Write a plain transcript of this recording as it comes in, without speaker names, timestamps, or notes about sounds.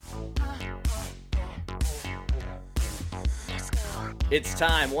It's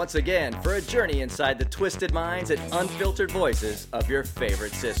time once again for a journey inside the twisted minds and unfiltered voices of your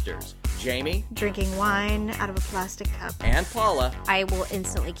favorite sisters. Jamie, drinking wine out of a plastic cup. And Paula. I will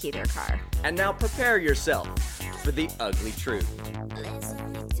instantly key their car. And now prepare yourself for the ugly truth. There's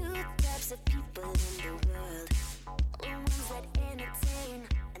only two types of people in the world. The ones that entertain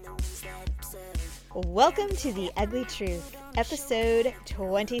and the ones that observe. Welcome to The Ugly Truth, episode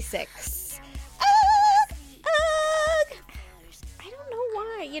 26.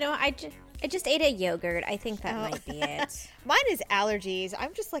 I just ate a yogurt. I think that might be it. Mine is allergies.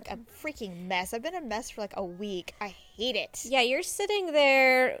 I'm just like a freaking mess. I've been a mess for like a week. I hate it. Yeah, you're sitting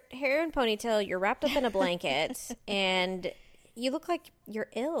there, hair and ponytail, you're wrapped up in a blanket, and you look like you're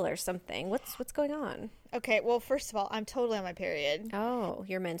ill or something. What's going on? Okay, well, first of all, I'm totally on my period. Oh,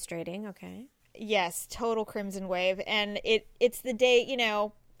 you're menstruating, okay. Yes, total crimson wave. And it's the day,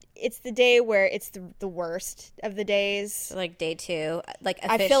 it's the day where it's the worst of the days. Like day two,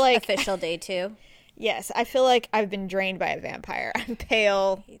 I feel like official day two. Yes, I feel like I've been drained by a vampire. I'm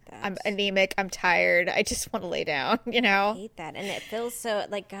pale, I'm anemic, I'm tired. I just want to lay down, I hate that. And it feels so,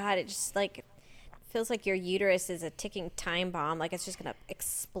 God, it just, feels like your uterus is a ticking time bomb. Like it's just going to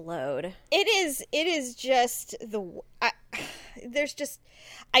explode. It is just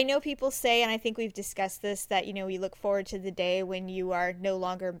I know people say, and I think we've discussed this, that, we look forward to the day when you are no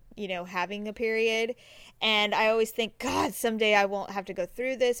longer, having a period. And I always think, God, someday I won't have to go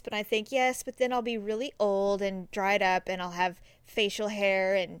through this. But I think, yes, but then I'll be really old and dried up and I'll have facial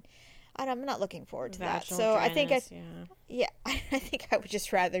hair and I'm not looking forward to that. So dryness, I think I think I would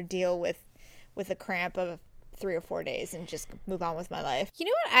just rather deal with a cramp of 3 or 4 days and just move on with my life. You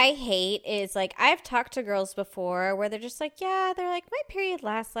know what I hate is I've talked to girls before where they're just they're like, my period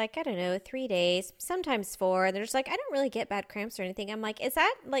lasts 3 days, sometimes 4. And they're just I don't really get bad cramps or anything. I'm like, is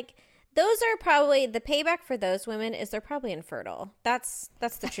that those are probably the payback for those women is they're probably infertile. That's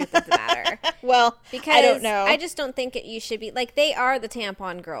the truth of the matter. Well, because I don't know. I just don't think you should be they are the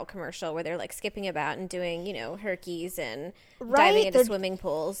tampon girl commercial where they're skipping about and doing, herkies and diving into swimming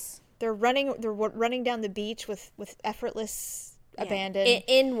pools. They're running down the beach with effortless abandon.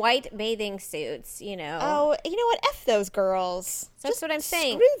 In white bathing suits, Oh, you know what? F those girls. That's what I'm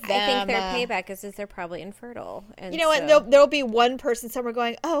saying. Screw them. I think their payback is they're probably infertile. And you know what? There'll be one person somewhere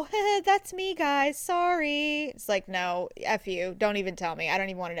going, oh, that's me, guys. Sorry. It's no, F you. Don't even tell me. I don't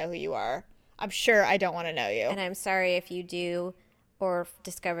even want to know who you are. I'm sure I don't want to know you. And I'm sorry if you do or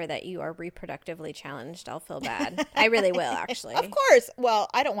discover that you are reproductively challenged. I'll feel bad. I really will, actually. Of course. Well,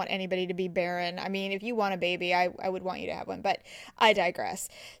 I don't want anybody to be barren. I mean, if you want a baby, I would want you to have one, but I digress.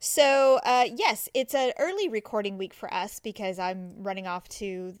 So, yes, it's an early recording week for us because I'm running off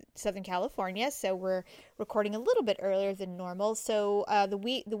to Southern California, so we're recording a little bit earlier than normal. So,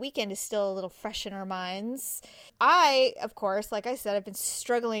 the weekend is still a little fresh in our minds. I, of course, like I said, I've been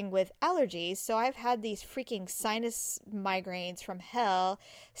struggling with allergies, so I've had these freaking sinus migraines from hell.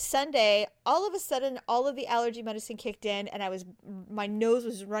 Sunday, all of a sudden, all of the allergy medicine kicked in, and my nose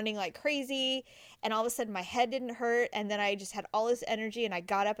was running like crazy, and all of a sudden my head didn't hurt, and then I just had all this energy, and I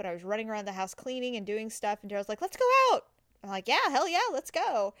got up and I was running around the house cleaning and doing stuff, and Daryl's like, let's go out. I'm like, yeah, hell yeah, let's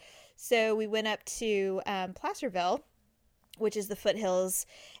go. So we went up to Placerville, which is the foothills,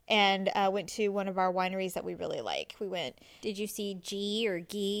 and went to one of our wineries that we really like. We went. Did you see G or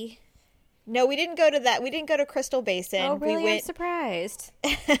Gee? No, we didn't go to that. We didn't go to Crystal Basin. Oh, really? I'm surprised.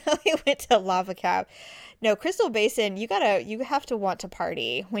 We went to Lava Cap. No, Crystal Basin, you have to want to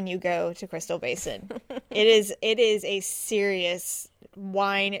party when you go to Crystal Basin. It is a serious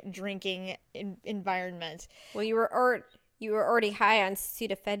wine drinking environment. Well, you were already high on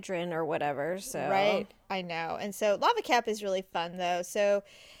pseudoephedrine or whatever, so. Right, I know. And so Lava Cap is really fun though. So,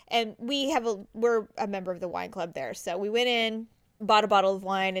 and we're a member of the wine club there. So we went in, bought a bottle of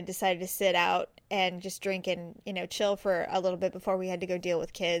wine, and decided to sit out and just drink and, chill for a little bit before we had to go deal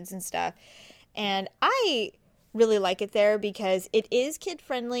with kids and stuff. And I really like it there because it is kid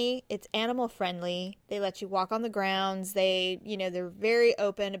friendly. It's animal friendly. They let you walk on the grounds. They're very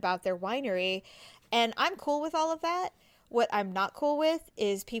open about their winery. And I'm cool with all of that. What I'm not cool with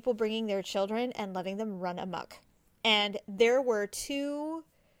is people bringing their children and letting them run amok. And there were 2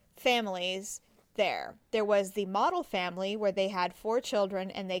 families there. There was the model family where they had 4 children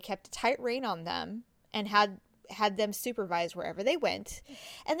and they kept a tight rein on them and had them supervised wherever they went.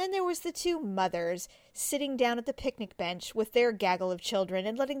 And then there was the 2 mothers sitting down at the picnic bench with their gaggle of children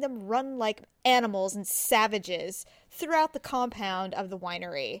and letting them run like animals and savages throughout the compound of the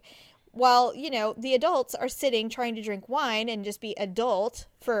winery. While, the adults are sitting trying to drink wine and just be adult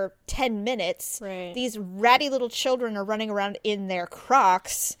for 10 minutes. Right. These ratty little children are running around in their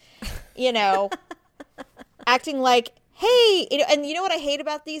Crocs, acting like hey, and you know what I hate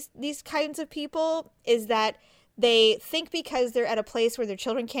about these kinds of people is that they think because they're at a place where their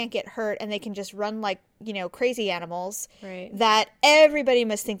children can't get hurt and they can just run like, crazy animals, Right. that everybody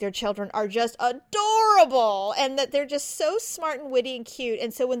must think their children are just adorable and that they're just so smart and witty and cute.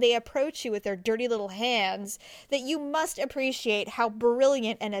 And so when they approach you with their dirty little hands, that you must appreciate how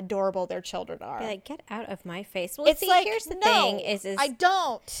brilliant and adorable their children are. Be like, get out of my face. Well, It's see, like, here's the no, thing is I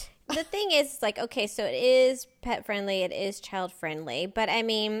don't. the thing is, like, okay, so it is pet friendly, it is child friendly, but I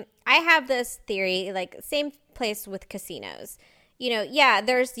mean, I have this theory, like, same place with casinos. Yeah,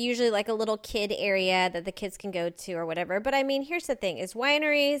 there's usually like a little kid area that the kids can go to or whatever. But I mean, here's the thing is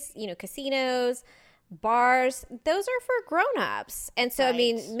wineries, casinos, bars, those are for grown-ups. And so, I Right.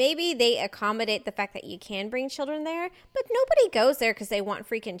 mean, maybe they accommodate the fact that you can bring children there, but nobody goes there because they want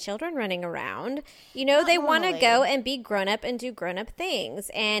freaking children running around. They want to normally. go and be grown-up and do grown-up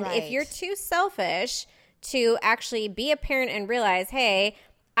things. And if you're Right. too selfish to actually be a parent and realize, hey,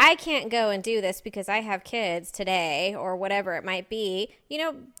 I can't go and do this because I have kids today or whatever it might be,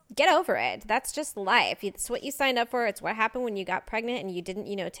 get over it. That's just life. It's what you signed up for. It's what happened when you got pregnant and you didn't,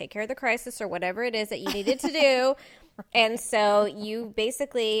 take care of the crisis or whatever it is that you needed to do. And so you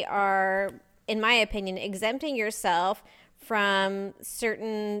basically are, in my opinion, exempting yourself from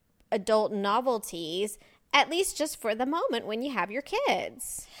certain adult novelties, at least just for the moment when you have your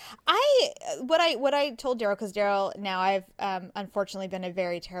kids. What I told Daryl, because Daryl, now I've unfortunately been a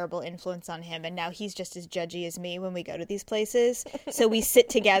very terrible influence on him, and now he's just as judgy as me when we go to these places. So we sit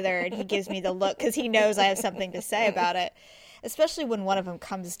together and he gives me the look because he knows I have something to say about it. Especially when one of them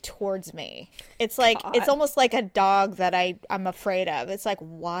comes towards me. It's like, it's almost like a dog that I'm afraid of. It's like,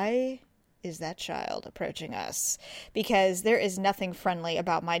 why is that child approaching us? Because there is nothing friendly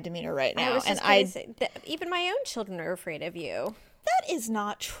about my demeanor right now. I was just going to say that even my own children are afraid of you. That is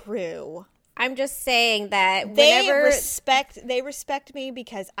not true. I'm just saying that They whenever respect me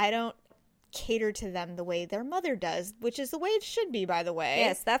because I don't cater to them the way their mother does, which is the way it should be, by the way.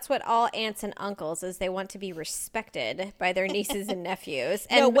 yes, that's what all aunts and uncles is. They want to be respected by their nieces and nephews.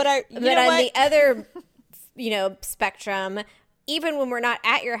 And No, but on what? the other, spectrum, even when we're not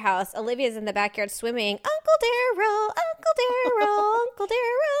at your house, Olivia's in the backyard swimming, Uncle Daryl, Uncle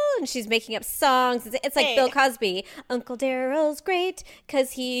Daryl, and she's making up songs. It's like Hey. Bill Cosby. Uncle Daryl's great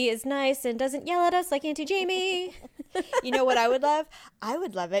because he is nice and doesn't yell at us like Auntie Jamie. You know what I would love? I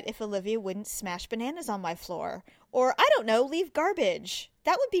would love it if Olivia wouldn't smash bananas on my floor. Or, I don't know, leave garbage.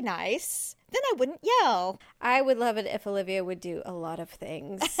 That would be nice. Then I wouldn't yell. I would love it if Olivia would do a lot of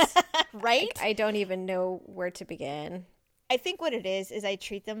things. Right? I don't even know where to begin. I think what it is I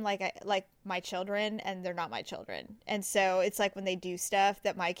treat them like my children, and they're not my children. And so it's like when they do stuff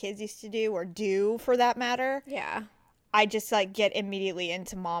that my kids used to do, or do for that matter, Yeah. I just like get immediately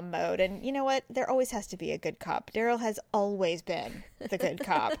into mom mode. And you know what? There always has to be a good cop. Daryl has always been the good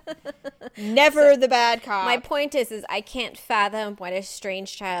cop. Never the bad cop. My point is I can't fathom why a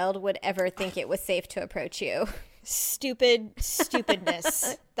strange child would ever think it was safe to approach you. Stupidness.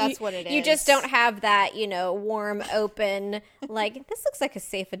 That's what it is. You just don't have that, warm, open, like, this looks like a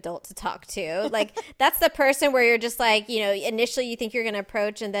safe adult to talk to. Like, that's the person where you're just like, initially you think you're going to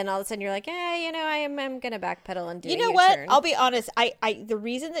approach, and then all of a sudden you're like, I'm going to backpedal and do You a know what? U-turn. I'll be honest. The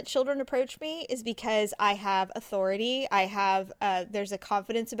reason that children approach me is because I have authority. I have there's a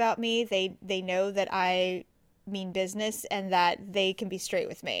confidence about me. They know that I mean business and that they can be straight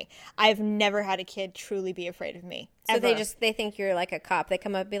with me. I've never had a kid truly be afraid of me. So ever. they think you're like a cop. They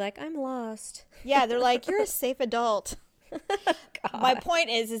come up and be like, I'm lost. Yeah, they're like, you're a safe adult. My point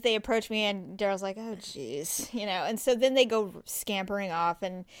is they approach me and Daryl's like, oh geez, and so then they go scampering off.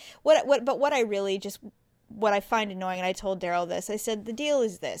 And what I find annoying, and I told Daryl this, I said, the deal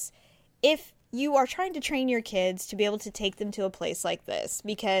is this: if you are trying to train your kids to be able to take them to a place like this,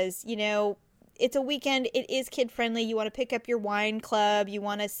 because it's a weekend, it is kid friendly, you want to pick up your wine club, you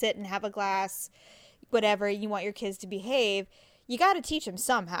want to sit and have a glass, whatever, you want your kids to behave, you got to teach them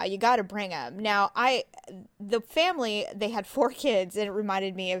somehow. You got to bring them. Now, the family, they had 4 kids, and it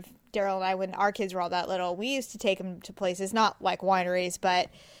reminded me of Daryl and I when our kids were all that little. We used to take them to places, not like wineries, but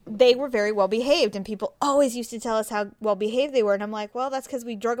they were very well behaved, and people always used to tell us how well behaved they were. And I'm like, well, that's because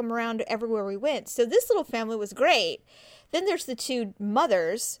we drug them around everywhere we went. So this little family was great. Then there's the 2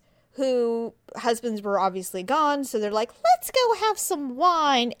 mothers who husbands were obviously gone. So they're like, let's go have some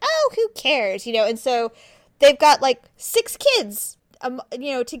wine. Oh, who cares? And so they've got like 6 kids,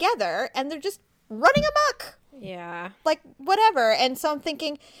 together, and they're just running amok. Yeah. Like, whatever. And so I'm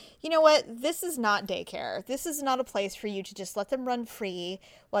thinking, you know what? This is not daycare. This is not a place for you to just let them run free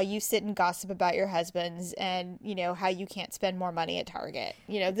while you sit and gossip about your husbands and, you know, how you can't spend more money at Target.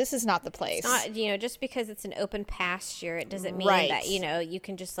 You know, this is not the place. Not, you know, just because it's an open pasture, it doesn't mean Right. that, you know, you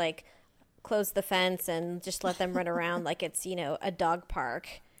can just like close the fence and just let them run around like it's, you know, a dog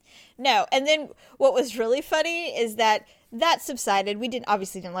park. No. And then what was really funny is that subsided. We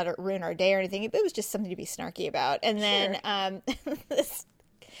obviously didn't let it ruin our day or anything. It was just something to be snarky about. And then this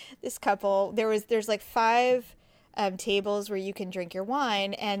couple, there's like 5 tables where you can drink your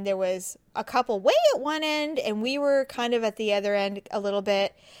wine, and there was a couple way at one end, and we were kind of at the other end a little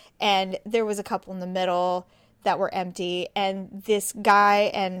bit, and there was a couple in the middle that were empty, and this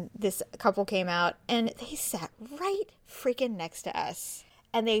guy and this couple came out, and they sat right freaking next to us.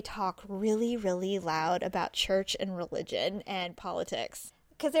 And they talk really, really loud about church and religion and politics.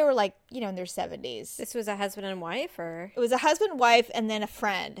 Because they were like, you know, in their 70s. This was a husband and wife, or? It was a husband, wife, and then a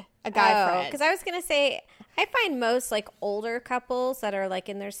friend, a guy friend. Because I was going to say, I find most like older couples that are like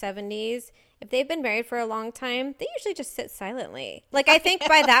in their 70s, if they've been married for a long time, they usually just sit silently. Like, I think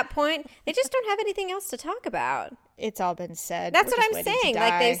by that point, they just don't have anything else to talk about. It's all been said. That's We're what just I'm waiting to saying.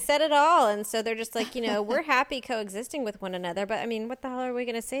 Like, die. they've said it all. And so they're just like, you know, we're happy coexisting with one another. But I mean, what the hell are we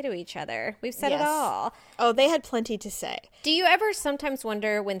going to say to each other? We've said it Yes. all. Oh, they had plenty to say. Do you ever sometimes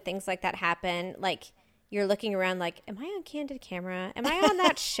wonder when things like that happen, like you're looking around like, am I on Candid Camera? Am I on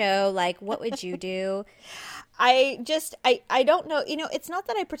that show? Like, what would you do? I don't know. You know, it's not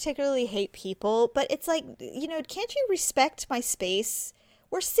that I particularly hate people, but it's like, you know, can't you respect my space?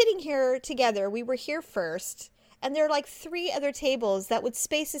 We're sitting here together. We were here first. And there are like 3 other tables that would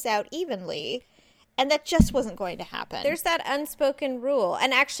space us out evenly. And that just wasn't going to happen. There's that unspoken rule.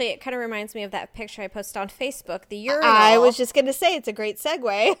 And actually, it kind of reminds me of that picture I posted on Facebook, the urinal. I was just going to say, it's a great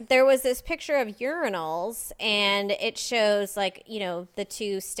segue. There was this picture of urinals, and it shows, like, you know, the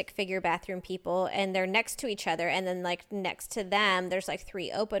 2 stick figure bathroom people, and they're next to each other. And then, like, next to them, there's, like,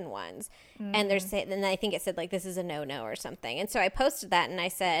 3 open ones. And and I think it said, like, this is a no-no or something. And so I posted that, and I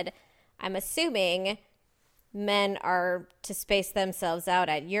said, I'm assuming men are to space themselves out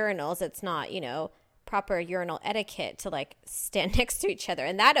at urinals. It's not, you know, proper urinal etiquette to like stand next to each other.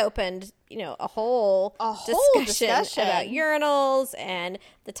 And that opened, you know, a whole discussion about urinals and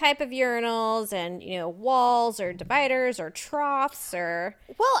the type of urinals and, you know, walls or dividers or troughs or...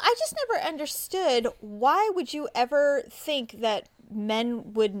 Well, I just never understood, why would you ever think that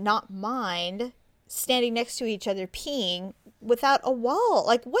men would not mind standing next to each other peeing without a wall?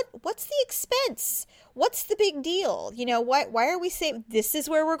 Like, what's the expense? What's the big deal? You know, why are we saying this is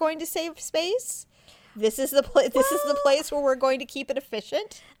where we're going to save space? This is the place. This is the place where we're going to keep it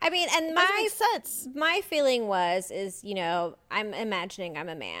efficient. I mean, and Doesn't make sense. my feeling is, you know, I'm imagining I'm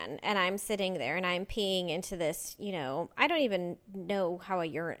a man and I'm sitting there and I'm peeing into this, you know, I don't even know how a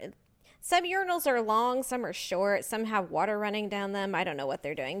urinal. Some urinals are long, some are short, some have water running down them. I don't know what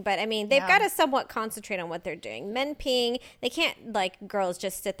they're doing. But, I mean, they've got to somewhat concentrate on what they're doing. Men peeing, they can't, like, girls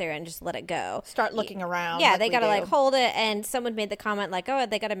just sit there and just let it go. Start looking around. Yeah, like they got to, we do. like, hold it. And someone made the comment, like, oh,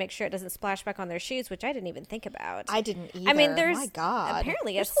 they got to make sure it doesn't splash back on their shoes, which I didn't even think about. I didn't either. I mean, there's My God.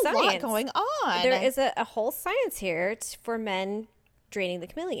 apparently there's a lot science going on. There is a whole science here for men draining the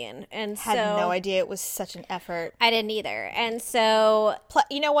chameleon. And Had so no idea it was such an effort. I didn't either. And so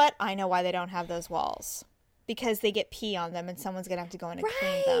You know what? I know why they don't have those walls. Because they get pee on them and someone's going to have to go in and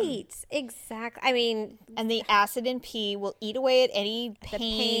clean them. right, exactly. I mean, And the acid in pee will eat away at any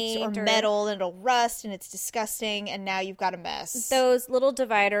paint or metal, and it'll rust, and it's disgusting, and now you've got a mess. those little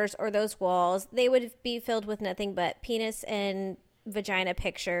dividers or those walls, they would be filled with nothing but penis and vagina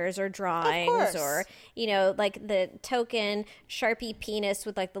pictures or drawings course. or, you know, like the token Sharpie penis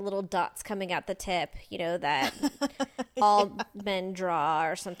with like the little dots coming out the tip, you know, that all men draw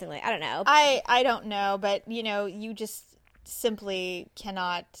or something like, I don't know. I don't know, but, you know, you just simply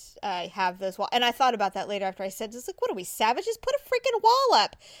cannot have those walls. And I thought about that later after I said, just like, what are we, savages? Put a freaking wall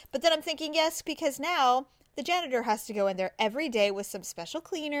up. But then I'm thinking, yes, because now the janitor has to go in there every day with some special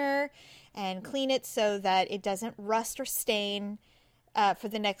cleaner and clean it so that it doesn't rust or stain for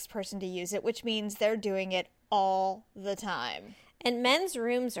the next person to use it, which means they're doing it all the time. And men's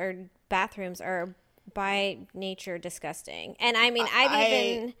rooms or bathrooms are by nature disgusting. And I mean, I've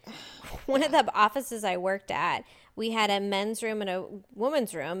even, one of the offices I worked at, we had a men's room and a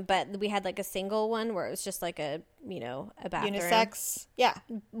woman's room, but we had like a single one where it was just like a, you know, a bathroom. Unisex. Yeah.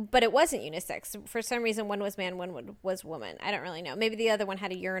 But it wasn't unisex. For some reason, one was man, one was woman. I don't really know. Maybe the other one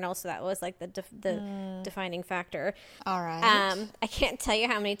had a urinal, so that was like the defining factor. All right. I can't tell you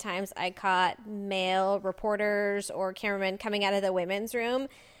how many times I caught male reporters or cameramen coming out of the women's room,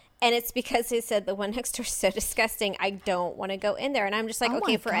 And it's because they said the one next door is so disgusting. I don't want to go in there. And I'm just like, Oh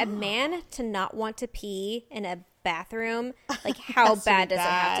okay, my for a God. man to not want to pee in a bathroom, like how Has to be bad does it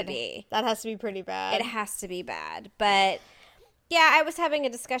have to bad. be? That has to be pretty bad. It has to be bad. But yeah, I was having a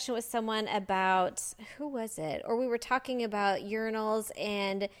discussion with someone about, who was it? Or we were talking about urinals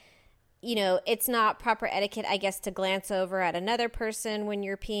and, you know, it's not proper etiquette, I guess, to glance over at another person when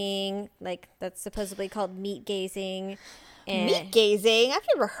you're peeing. Like, that's supposedly called meat gazing. And Meat gazing? I've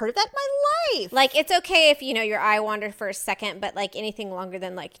never heard of that in my life. like, it's okay if, you know, your eye wandered for a second, but like anything longer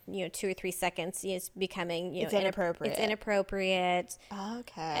than like, you know, 2 or 3 seconds is becoming, you know, It's inappropriate. It's inappropriate.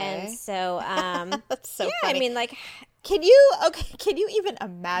 Okay. And so, That's so yeah, funny. I mean, like, Can you even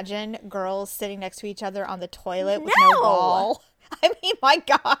imagine girls sitting next to each other on the toilet with no No. wall? I mean, my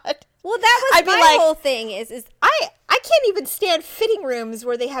God. well, that was I'd be my like- whole thing is I can't even stand fitting rooms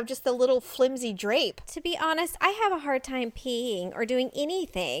where they have just the little flimsy drape. to be honest, I have a hard time peeing or doing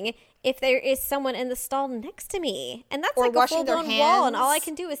anything if there is someone in the stall next to me. And that's Or like a washing their full-blown wall, and all I hands.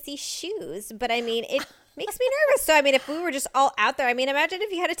 can do is see shoes. But I mean, it makes me nervous. So, I mean, if we were just all out there, I mean, imagine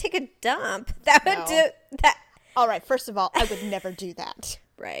if you had to take a dump. That would No. do that. All right, first of all, I would never do that.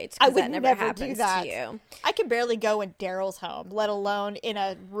 Right. 'Cause I would that never never happens do that. to you. I can barely go in Daryl's home, let alone in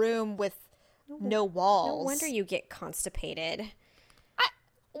a room with no walls. No wonder you get constipated.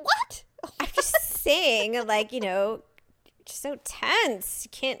 What? I'm just saying, like, you know, just so tense. You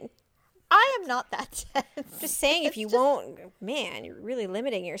can't. I am not that tense. Just saying, if you won't, man, you're really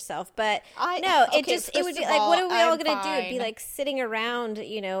limiting yourself. But I- no, it okay, just it would first be of like, what all, are we all I'm gonna do? It'd be fine. like sitting around,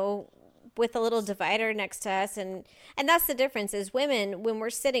 you know, with a little divider next to us, and that's the difference. Is women, when we're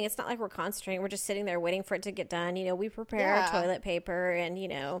sitting, it's not like we're concentrating. We're just sitting there waiting for it to get done. You know, we prepare Yeah. our toilet paper, and you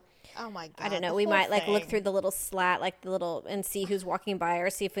know. Oh my God. I don't know. the We whole might like look thing. through the little slat, like the little, and see who's walking by, or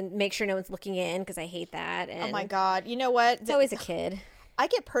see if make sure no one's looking in, because I hate that. And Oh my God. You know what? it's always a kid. I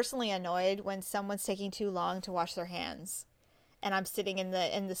get personally annoyed when someone's taking too long to wash their hands. And I'm sitting in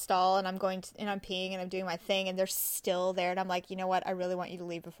the stall and I'm I'm peeing and I'm doing my thing and they're still there and I'm like, "You know what? I really want you to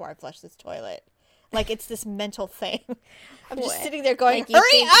leave before I flush this toilet." Like it's this mental thing. I'm just What? sitting there going, Like, you "Hurry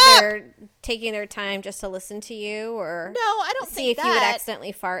think up!" they're taking their time just to listen to you, or No, I don't see think if that. you would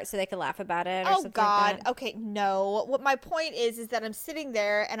accidentally fart so they could laugh about it, or Oh something God. like that. Okay, no. What my point is that I'm sitting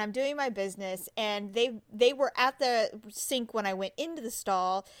there and I'm doing my business and they were at the sink when I went into the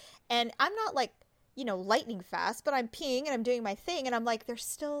stall and I'm not like, you know, lightning fast, but I'm peeing and I'm doing my thing and I'm like, they're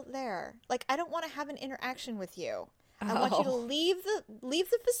still there. Like I don't want to have an interaction with you. I want you to Oh. leave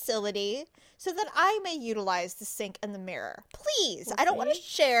the facility so that I may utilize the sink and the mirror. Please. Well, I don't want to see?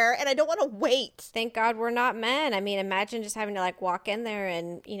 share and I don't want to wait. Thank God we're not men. I mean, imagine just having to like walk in there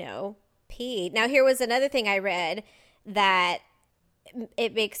and, you know, pee. Now, here was another thing I read that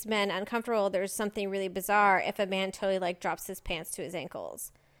it makes men uncomfortable. There's something really bizarre if a man totally like drops his pants to his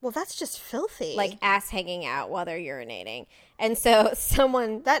ankles, Well, that's just filthy. like ass hanging out while they're urinating. And so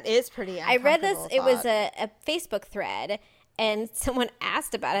someone, that is pretty I read this, uncomfortable it was thought. a Facebook thread, and someone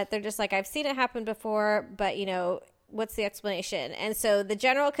asked about it. They're just like, I've seen it happen before, but you know, what's the explanation? And so the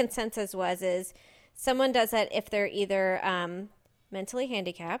general consensus is someone does it if they're either mentally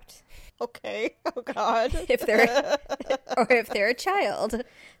handicapped, Okay. Oh God. if they're or if they're a child,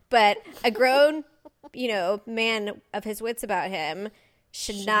 but a grown, you know, man of his wits about him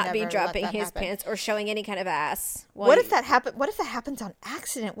should not be never let dropping that his happen. pants or showing any kind of ass. What if that happen? What if that happens on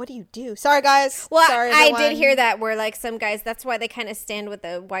accident? What do you do? Sorry, guys. Well, Sorry, I everyone. did hear that where like some guys, that's why they kind of stand with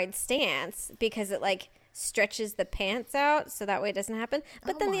a wide stance, because it like stretches the pants out so that way it doesn't happen.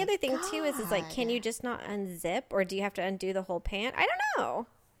 But Oh then the my other thing too is like, can God. you just not unzip, or do you have to undo the whole pant? I don't know.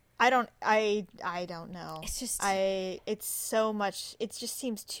 I don't know. It's just- it's so much. It just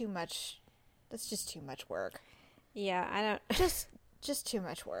seems too much. That's just too much work. Yeah, I don't. Just too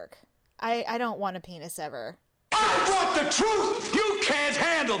much work. I don't want a penis ever. I want the truth! You can't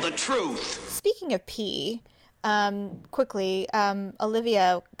handle the truth! Speaking of pee, quickly,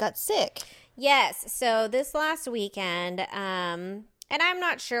 Olivia got sick. Yes. So this last weekend, and I'm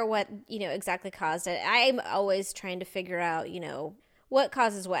not sure what, you know, exactly caused it. I'm always trying to figure out, you know, what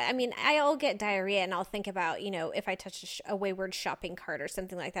causes what. I mean, I'll get diarrhea and I'll think about, you know, if I touch a wayward shopping cart or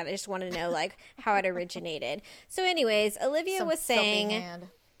something like that. I just want to know, like, how it originated. So anyways, Olivia Some was filthy saying, hand.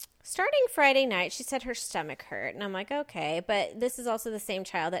 starting Friday night, she said her stomach hurt. And I'm like, okay. But this is also the same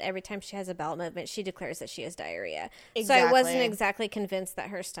child that every time she has a bowel movement, she declares that she has diarrhea. So I wasn't Exactly. exactly convinced that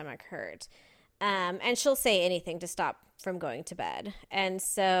her stomach hurt. And she'll say anything to stop from going to bed. And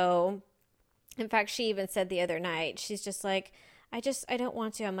so, in fact, she even said the other night, she's just like, I don't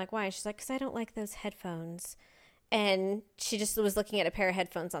want to. I'm like, why? She's like, because I don't like those headphones. And she just was looking at a pair of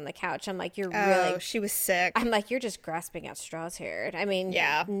headphones on the couch. I'm like, you're Oh, really... she was sick. I'm like, you're just grasping at straws here. I mean,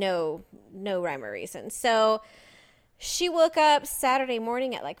 Yeah. no rhyme or reason. So she woke up Saturday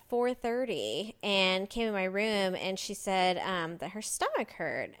morning at like 4:30 and came in my room, and she said that her stomach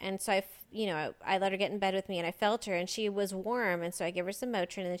hurt. And so I let her get in bed with me, and I felt her, and she was warm. And so I gave her some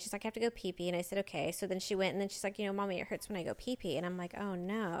Motrin, and then she's like, I have to go pee-pee. And I said, okay. So then she went, and then she's like, Mommy, it hurts when I go pee-pee. And I'm like, oh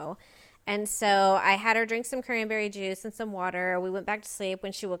no. And so I had her drink some cranberry juice and some water. We went back to sleep.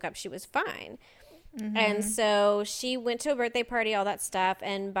 When she woke up, she was fine. Mm-hmm. And so she went to a birthday party, all that stuff.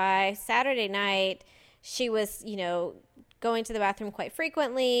 And by Saturday night, she was, going to the bathroom quite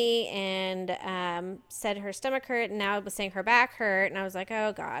frequently, and said her stomach hurt, and now it was saying her back hurt. And I was like,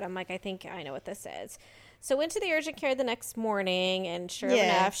 oh God. I'm like, I think I know what this is. So went to the urgent care the next morning, and sure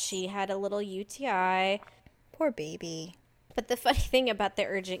enough, she had a little UTI. Poor baby. But the funny thing about the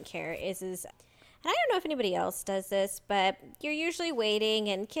urgent care is, and I don't know if anybody else does this, but you're usually waiting,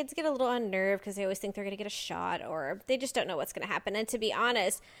 and kids get a little unnerved because they always think they're going to get a shot, or they just don't know what's going to happen. And to be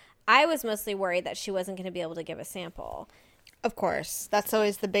honest, I was mostly worried that she wasn't going to be able to give a sample. Of course. That's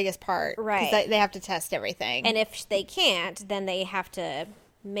always the biggest part. Right. 'Cause they have to test everything. And if they can't, then they have to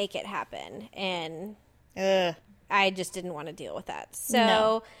make it happen. And Ugh. I just didn't want to deal with that. So...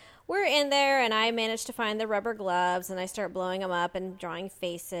 No. We're in there, and I managed to find the rubber gloves, and I start blowing them up and drawing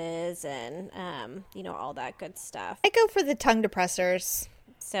faces and, all that good stuff. I go for the tongue depressors.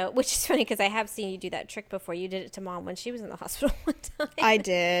 So, which is funny because I have seen you do that trick before. You did it to Mom when she was in the hospital one time.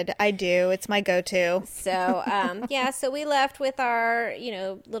 I do. It's my go-to. So, so we left with our,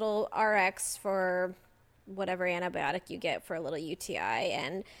 little RX for whatever antibiotic you get for a little UTI,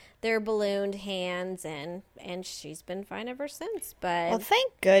 and their ballooned hands, and she's been fine ever since. But well,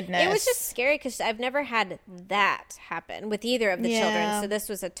 thank goodness. It was just scary because I've never had that happen with either of the children, so this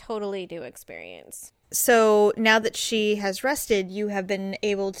was a totally new experience. So now that she has rested, you have been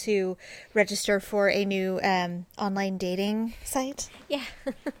able to register for a new online dating site? Yeah.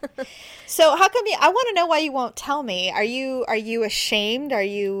 So how come I want to know why you won't tell me. Are you ashamed? Are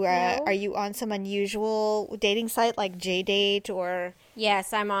you on some unusual dating site like JDate or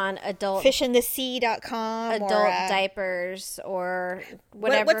Yes, I'm on adult fishinthesea.com adult diapers or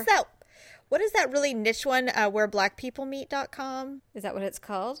whatever. What's that? What is that really niche one where blackpeoplemeet.com? Is that what it's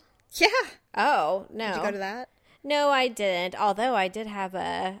called? Yeah. Oh, no. Did you go to that? No, I didn't. Although I did have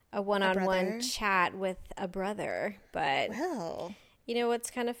a one-on-one brother? chat with a brother. But Well, you know what's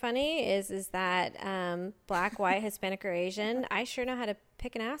kind of funny is that black, white, Hispanic, or Asian, I sure know how to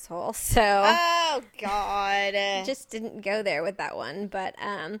pick an asshole. So oh God, just didn't go there with that one. But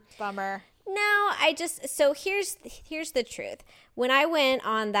bummer. no, so here's the truth. When I went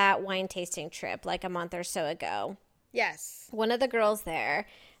on that wine tasting trip like a month or so ago, Yes. one of the girls there,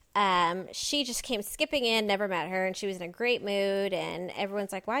 she just came skipping in, never met her, and she was in a great mood, and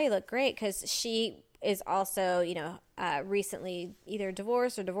everyone's like, wow, you look great, because she is also, recently either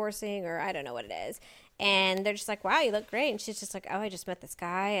divorced or divorcing, or I don't know what it is, and they're just like, wow, you look great, and she's just like, oh, I just met this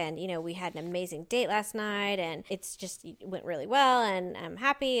guy, and, we had an amazing date last night, and it went really well, and I'm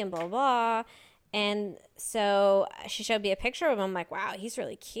happy, and blah, blah, blah. And so she showed me a picture of him. I'm like, wow, he's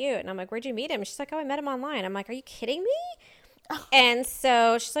really cute. And I'm like, where'd you meet him? She's like, oh, I met him online. I'm like, are you kidding me? And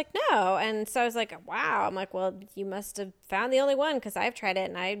so she's like, no. And so I was like, wow. I'm like, well, you must have found the only one, because I've tried it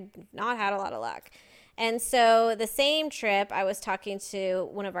and I've not had a lot of luck. And so the same trip, I was talking to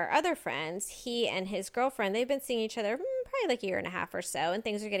one of our other friends. He and his girlfriend, they've been seeing each other probably like a year and a half or so, and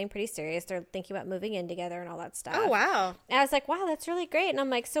things are getting pretty serious. They're thinking about moving in together and all that stuff. Oh, wow. And I was like, wow, that's really great. And I'm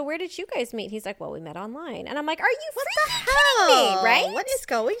like, so where did you guys meet? He's like, well, we met online. And I'm like, are you freaking kidding me, right? What is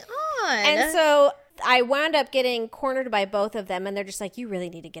going on? And so I wound up getting cornered by both of them, and they're just like, you really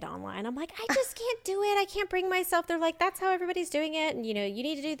need to get online. I'm like, I just can't do it. I can't bring myself. They're like, that's how everybody's doing it. And, you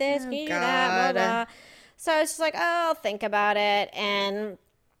need to do this. You need to do that, blah, blah. So I was just like, oh, I'll think about it. And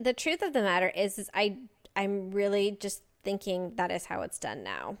the truth of the matter is I'm really just thinking that is how it's done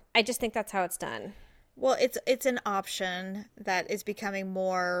now. I just think that's how it's done. Well, it's an option that is becoming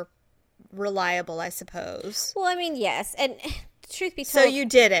more reliable, I suppose. Well, I mean, yes. And truth be told, So you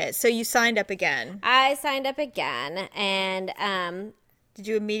did it. So you signed up again. I signed up again, and Did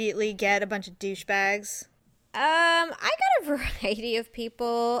you immediately get a bunch of douchebags? I got a variety of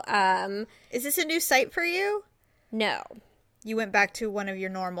people. Is this a new site for you? No. You went back to one of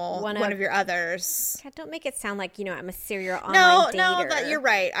your normal, one of your others. God, don't make it sound like, I'm a serial online dater. No, you're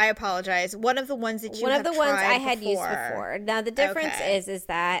right. I apologize. One of the ones that you have tried I had before. used before. Now, the difference Okay. is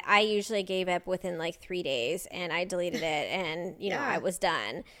that I usually gave up within like 3 days, and I deleted it, and, I was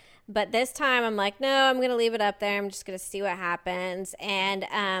done. But this time I'm like, no, I'm going to leave it up there. I'm just going to see what happens. And,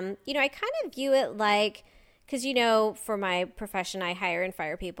 I kind of view it like, because, you know, for my profession, I hire and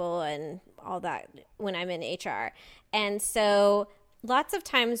fire people and all that when I'm in HR. And so lots of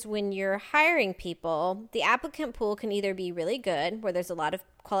times when you're hiring people, the applicant pool can either be really good, where there's a lot of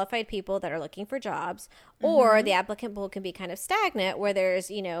qualified people that are looking for jobs, or the applicant pool can be kind of stagnant, where there's,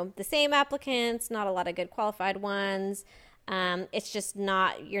 you know, the same applicants, not a lot of good qualified ones. It's just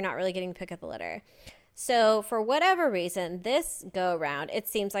you're not really getting the pick of the litter. So for whatever reason, this go around, it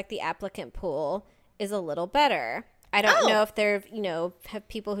seems like the applicant pool is a little better. I don't know if they're, you know, have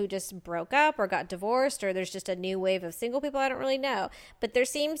people who just broke up or got divorced, or there's just a new wave of single people. I don't really know. But there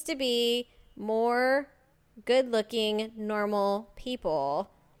seems to be more good-looking, normal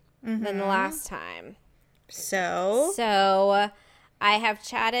people than the last time. So I have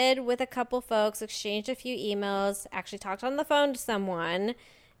chatted with a couple folks, exchanged a few emails, actually talked on the phone to someone.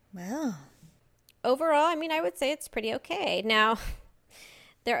 Well, overall, I mean, I would say it's pretty okay. Now,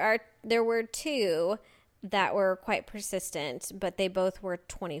 there were two that were quite persistent, but they both were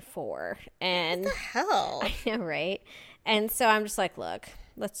 24. And what the hell? I know, right? And so I'm just like, look,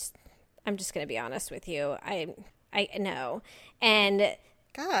 I'm just going to be honest with you. I know. And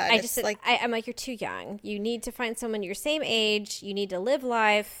God, I'm like, you're too young. You need to find someone your same age. You need to live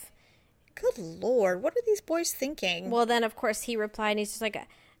life. Good Lord, what are these boys thinking? Well, then of course he replied, and he's just like,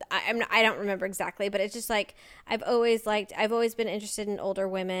 I don't remember exactly, but it's just like, I've always been interested in older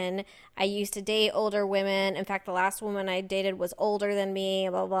women. I used to date older women. In fact, the last woman I dated was older than me,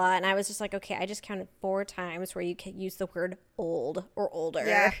 blah, blah. And I was just like, okay, I just counted 4 times where you can use the word old or older.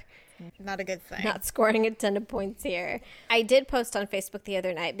 Yeah. Not a good thing. Not scoring a ton of points here. I did post on Facebook the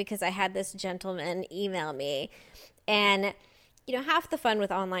other night because I had this gentleman email me. And, you know, half the fun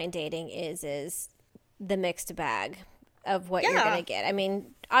with online dating is the mixed bag of what you're going to get. I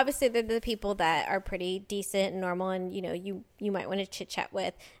mean, obviously they're the people that are pretty decent and normal and, you know, you might want to chit chat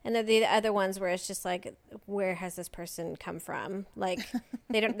with. And they're the other ones where it's just like, where has this person come from? Like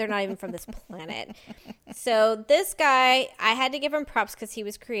they're not even from this planet. So this guy, I had to give him props because he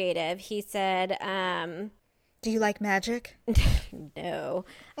was creative. He said, do you like magic? No.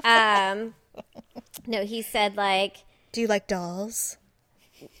 No, he said like, do you like dolls?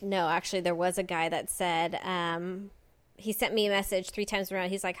 No, actually there was a guy that said, he sent me a message 3 times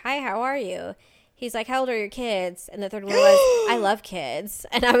around. He's like, hi, how are you? He's like, how old are your kids? And the third one was, I love kids.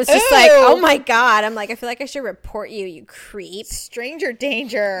 And I was just like, oh my God. I'm like, I feel like I should report you, you creep. Stranger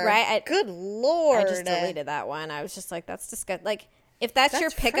danger. Right? Good Lord. I just deleted that one. I was just like, that's disgusting. Like, if that's your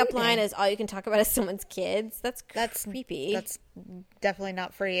pickup line is all you can talk about is someone's kids, that's creepy. That's definitely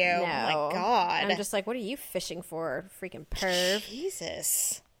not for you. No. Oh my God. I'm just like, what are you fishing for, freaking perv?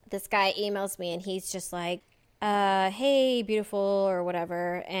 Jesus. This guy emails me and he's just like, hey, beautiful, or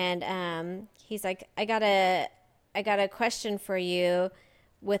whatever. And he's like, I got a question for you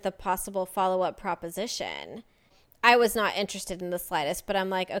with a possible follow-up proposition. I was not interested in the slightest, but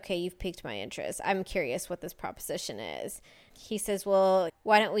I'm like, okay, you've piqued my interest. I'm curious what this proposition is. He says, well,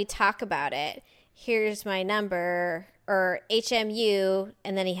 why don't we talk about it? Here's my number, or HMU,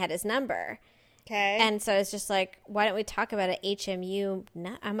 and then he had his number. Okay. And so it's just like, why don't we talk about it? HMU?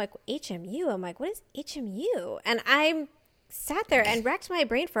 I'm like, HMU? I'm like, what is HMU? And I sat there and racked my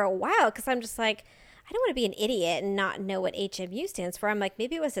brain for a while because I'm just like, I don't want to be an idiot and not know what HMU stands for. I'm like,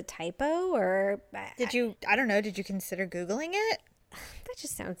 maybe it was a typo, or... I don't know, did you consider Googling it? That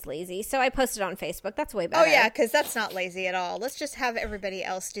just sounds lazy. So I posted on Facebook. That's way better. Oh, yeah, because that's not lazy at all. Let's just have everybody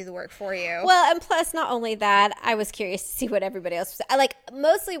else do the work for you. Well, and plus, not only that, I was curious to see what everybody else was. Like,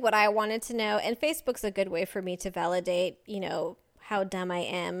 mostly what I wanted to know, and Facebook's a good way for me to validate, you know, how dumb I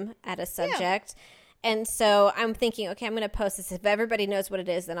am at a subject. Yeah. And so I'm thinking, okay, I'm going to post this. If everybody knows what it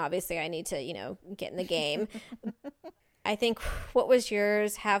is, then obviously I need to, you know, get in the game. I think, what was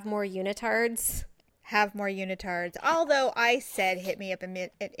yours? Have more unitards? Have more unitards. Although I said hit me up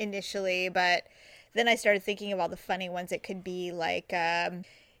initially, but then I started thinking of all the funny ones it could be, like, the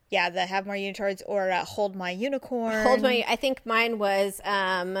have more unitards, or hold my unicorn. I think mine was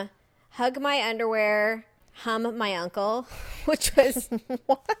hug my underwear, hum my uncle, which was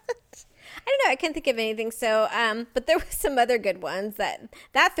what? I don't know. I can't think of anything. So, but there were some other good ones.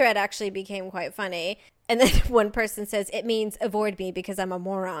 That thread actually became quite funny. And then one person says, it means avoid me because I'm a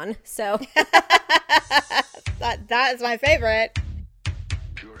moron. So that is my favorite.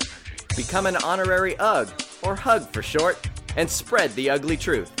 Become an honorary UGG, or HUG for short, and spread the ugly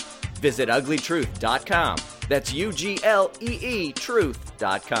truth. Visit uglytruth.com. That's UGLEE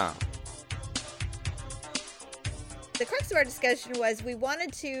truth.com. The crux of our discussion was we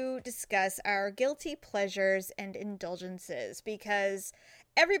wanted to discuss our guilty pleasures and indulgences because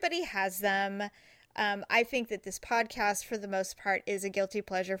everybody has them. I think that this podcast, for the most part, is a guilty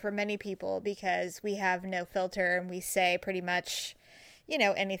pleasure for many people because we have no filter and we say pretty much, you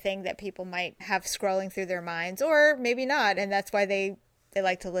know, anything that people might have scrolling through their minds, or maybe not, and that's why they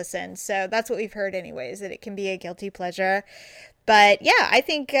like to listen. So that's what we've heard anyways, that it can be a guilty pleasure. But yeah, I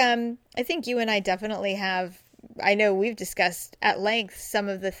think you and I definitely have, I know we've discussed at length some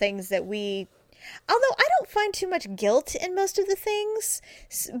of the things that we, although I don't find too much guilt in most of the things,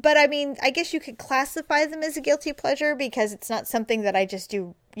 but I mean, I guess you could classify them as a guilty pleasure because it's not something that I just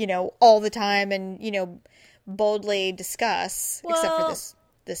do, you know, all the time and, you know, boldly discuss, except for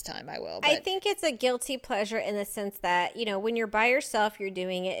this time I will. But. I think it's a guilty pleasure in the sense that, you know, when you're by yourself, you're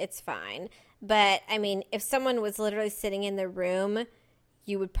doing it, it's fine. But, I mean, if someone was literally sitting in the room,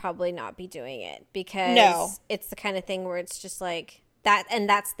 you would probably not be doing it because it's the kind of thing where it's just like that, and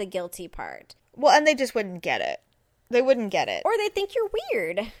that's the guilty part. Well, and they just wouldn't get it. They wouldn't get it. Or they think you're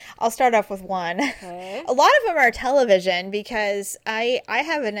weird. I'll start off with one. Okay. A lot of them are television because I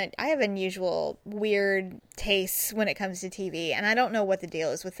have unusual weird tastes when it comes to TV, and I don't know what the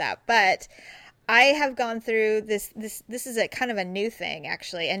deal is with that. But I have gone through this is a kind of a new thing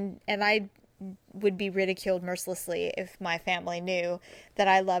actually, and I would be ridiculed mercilessly if my family knew that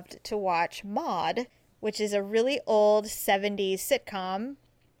I loved to watch Maude, which is a really old 70s sitcom.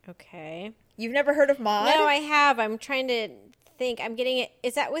 Okay. You've never heard of Maude? No, I have. I'm trying to think. I'm getting it.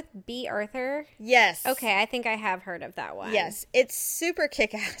 Is that with B. Arthur? Yes. Okay, I think I have heard of that one. Yes. It's super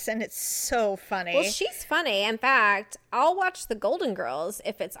kick-ass and it's so funny. Well, she's funny. In fact, I'll watch The Golden Girls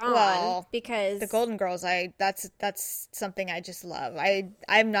if it's on, Well, because The Golden Girls, that's something I just love.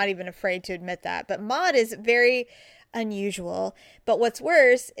 I'm not even afraid to admit that. But Maude is very unusual. But what's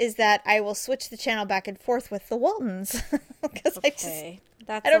worse is that I will switch the channel back and forth with the Waltons because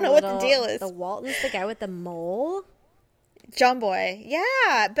I don't know what the deal is. The Waltons, the guy with the mole? John Boy.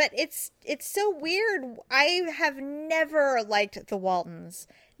 Yeah, but it's so weird. I have never liked the Waltons.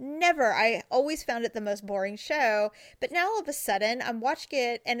 Never. I always found it the most boring show. But now all of a sudden I'm watching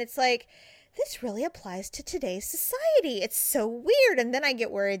it and it's like, this really applies to today's society. It's so weird. And then I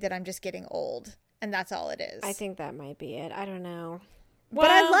get worried that I'm just getting old. And that's all it is. I think that might be it. I don't know. But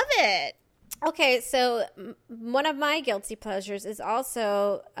I love it. Okay, so one of my guilty pleasures is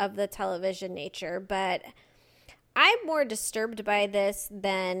also of the television nature, but I'm more disturbed by this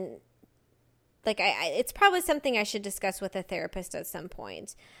than, like, it's probably something I should discuss with a therapist at some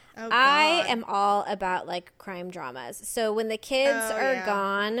point. Oh, God. I am all about, like, crime dramas. So when the kids are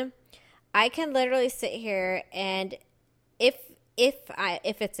gone, I can literally sit here and if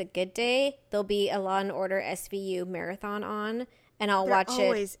it's a good day, there'll be a Law and Order SVU marathon on. And I'll watch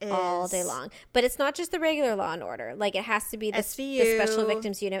it all day long. But it's not just the regular Law and Order. Like, it has to be the Special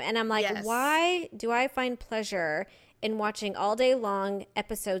Victims Unit. And I'm like, why do I find pleasure in watching all day long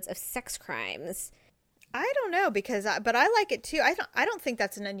episodes of sex crimes? I don't know, but I like it too. I don't think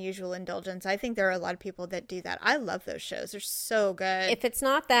that's an unusual indulgence. I think there are a lot of people that do that. I love those shows. They're so good. If it's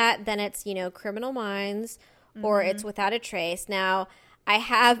not that, then it's, you know, Criminal Minds or it's Without a Trace. Now, I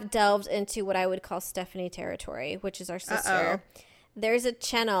have delved into what I would call Stephanie territory, which is our sister. Uh-oh. There's a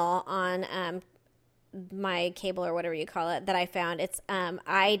channel on my cable or whatever you call it that I found. It's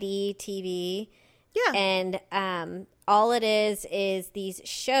IDTV. Yeah. And all it is these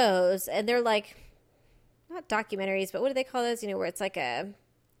shows, and they're like, not documentaries, but what do they call those? You know, where it's like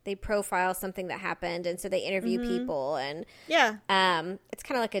they profile something that happened, and so they interview people, and yeah. It's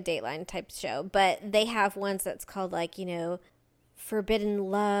kind of like a Dateline type show, but they have ones that's called, like, you know,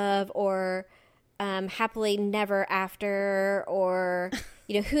 Forbidden Love or Happily Never After, or,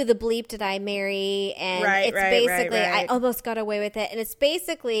 you know, Who the Bleep Did I Marry? And it's basically, I almost got away with it. And it's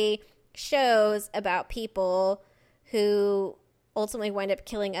basically shows about people who ultimately wind up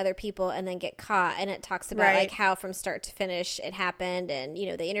killing other people and then get caught. And it talks about like how from start to finish it happened. And, you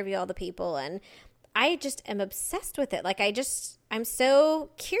know, they interview all the people. And I just am obsessed with it. Like, I'm so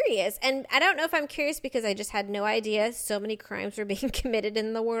curious. And I don't know if I'm curious because I just had no idea so many crimes were being committed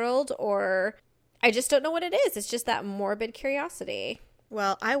in the world, or I just don't know what it is. It's just that morbid curiosity.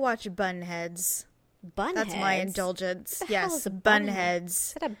 Well, I watch Bunheads. Bunheads? That's my indulgence. Yes, Bunheads.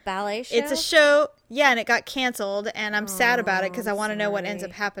 Is that a ballet show? It's a show, yeah, and it got canceled, and I'm sad about it because I want to know what ends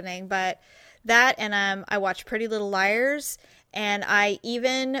up happening. But that, and I watch Pretty Little Liars, and I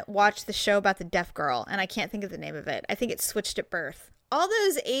even watched the show about the deaf girl, and I can't think of the name of it. I think it's Switched at Birth. All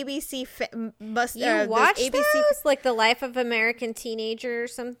those ABC you watched those? Like The Life of American Teenager or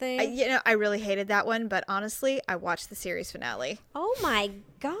something? You know, I really hated that one, but honestly, I watched the series finale. Oh my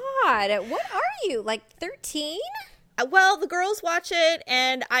God. What are you, like 13? Well, the girls watch it,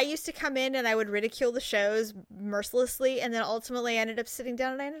 and I used to come in and I would ridicule the shows mercilessly, and then ultimately I ended up sitting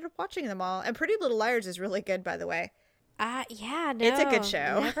down and I ended up watching them all. And Pretty Little Liars is really good, by the way. Yeah, no. It's a good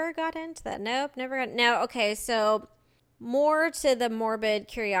show. Never got into that. Nope, never got. No, okay, so more to the morbid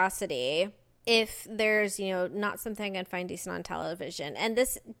curiosity. If there's, not something I'd find decent on television. And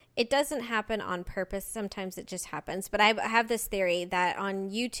this, it doesn't happen on purpose. Sometimes it just happens. But I have this theory that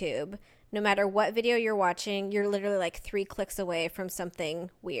on YouTube, no matter what video you're watching, you're literally like 3 clicks away from something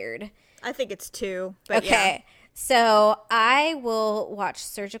weird. I think it's 2. But Okay. yeah. So I will watch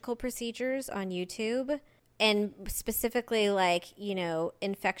surgical procedures on YouTube. And specifically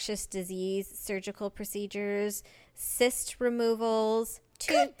infectious disease surgical procedures, cyst removals,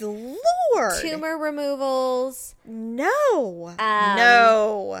 Good Lord. tumor removals. No.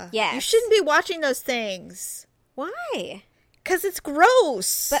 No. yes. You shouldn't be watching those things. Why? Because it's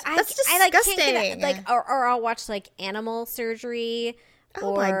gross. But That's I disgusting. can't get or I'll watch animal surgery.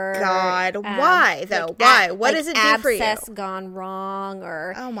 Oh or, my God. Why though? Why? What does it do for you? Abscess gone wrong,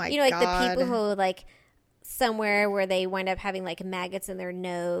 or Oh my the God. people who somewhere where they wind up having maggots in their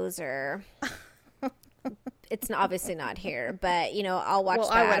nose, or it's obviously not here, but I'll watch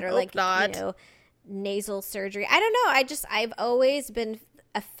Well, I that, would or hope not. nasal surgery. I don't know. I've always been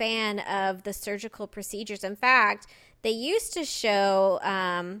a fan of the surgical procedures. In fact, they used to show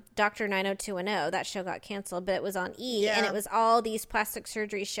Dr. 90210. That show got canceled, but it was on E! Yeah. And it was all these plastic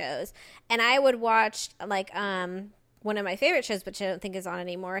surgery shows. And I would watch one of my favorite shows, which I don't think is on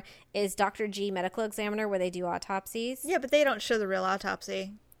anymore, is Dr. G Medical Examiner, where they do autopsies. Yeah, but they don't show the real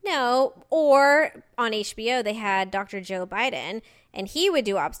autopsy. No, or on HBO they had Dr. Joe Biden, and he would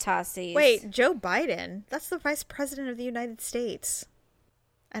do autopsies. Wait, Joe Biden? That's the Vice President of the United States.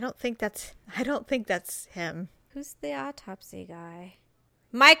 I don't think that's him. Who's the autopsy guy?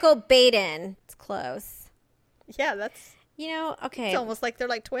 Michael Baden. It's close. Yeah, that's Okay. it's almost like they're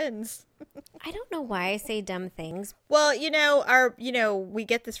like twins. I don't know why I say dumb things. Well, we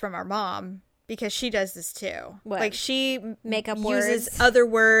get this from our mom because she does this too. What? She Make-up uses words? other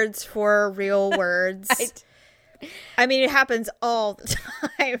words for real words. I mean, it happens all the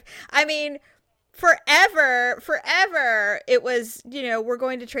time. I mean, forever it was, we're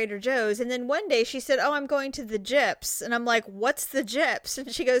going to Trader Joe's, and then one day she said, "Oh, I'm going to the Gyps." And I'm like, "What's the Gyps?"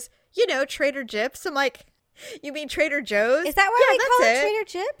 And she goes, "Trader Gyps." I'm like, "You mean Trader Joe's?" Is that why we call that's it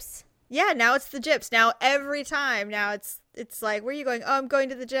Trader Gyps? Yeah, now it's the Gyps. Now every time, now it's like, "Where are you going?" "Oh, I'm going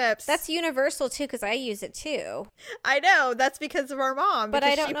to the Gyps." That's universal too, because I use it too. I know. That's because of our mom. But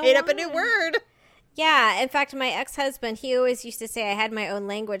I because don't know she made up a new why. word. Yeah, in fact, my ex-husband, he always used to say I had my own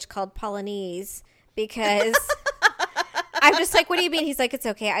language called Polynese, because I'm just like, "What do you mean?" He's like, "It's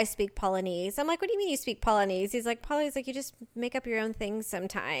okay, I speak Polynese." I'm like, "What do you mean you speak Polynese?" He's like, "Polly's like, you just make up your own things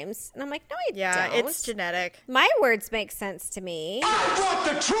sometimes." And I'm like, "No, I Yeah, don't. it's genetic. My words make sense to me." I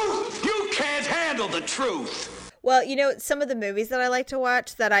want the truth. You can't handle the truth. Well, some of the movies that I like to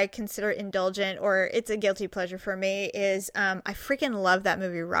watch that I consider indulgent, or it's a guilty pleasure for me, is I freaking love that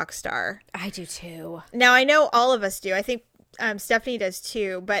movie Rockstar. I do too. Now, I know all of us do. I think Stephanie does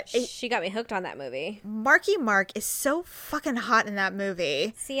too, but She got me hooked on that movie. Marky Mark is so fucking hot in that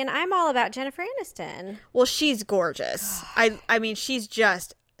movie. See, and I'm all about Jennifer Aniston. Well, she's gorgeous. I mean, she's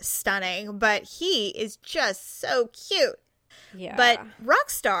just stunning, but he is just so cute. Yeah. But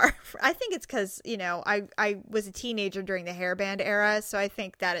Rockstar, I think it's because, I was a teenager during the hairband era, so I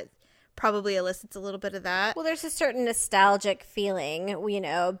think that it probably elicits a little bit of that. Well, there's a certain nostalgic feeling,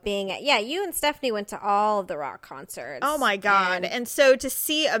 being at, you and Stephanie went to all of the rock concerts. Oh my God. And so to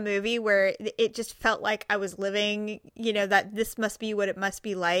see a movie where it just felt like I was living, that this must be what it must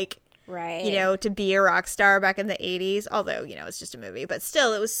be like, right. To be a rock star back in the 80s, although, it's just a movie, but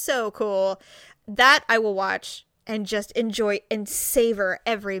still, it was so cool. That I will watch and just enjoy and savor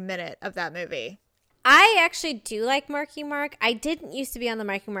every minute of that movie. I actually do like Marky Mark. I didn't used to be on the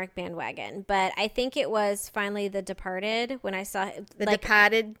Marky Mark bandwagon, but I think it was finally The Departed when I saw The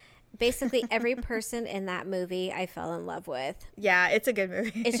Departed. Basically every person in that movie I fell in love with. Yeah, it's a good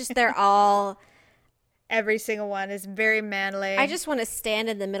movie. It's just they're all... Every single one is very manly. I just want to stand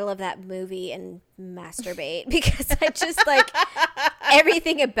in the middle of that movie and masturbate because I just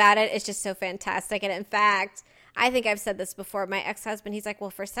everything about it is just so fantastic. And in fact, I think I've said this before. My ex-husband, he's like, "Well,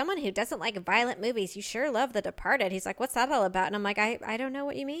 for someone who doesn't like violent movies, you sure love The Departed." He's like, "What's that all about?" And I'm like, I don't know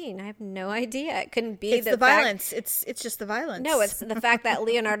what you mean. I have no idea. It couldn't be the violence. It's just the violence. No, it's the fact that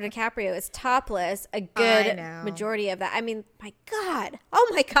Leonardo DiCaprio is topless a good majority of that. I mean, my God.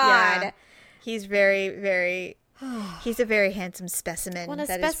 Oh, my God. Yeah. He's very, very He's a very handsome specimen. Well, that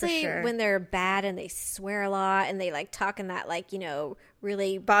is for especially sure. when they're bad and they swear a lot and they like talk in that like,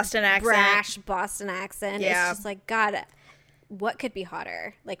 really Boston accent. brash Boston accent. Yeah. It's just like, God, what could be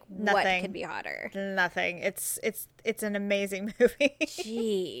hotter? Like, what Nothing. could be hotter? Nothing. It's an amazing movie.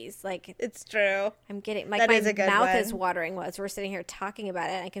 Jeez, like It's true. I'm getting like That my is a good mouth one. is watering as we're sitting here talking about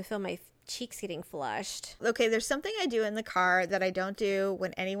it. And I can feel my cheeks getting flushed. Okay, there's something I do in the car that I don't do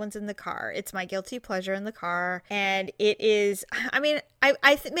when anyone's in the car. It's my guilty pleasure in the car, and it is. I mean,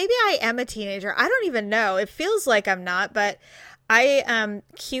 maybe I am a teenager. I don't even know. It feels like I'm not, but I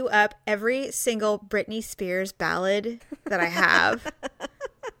queue up every single Britney Spears ballad that I have,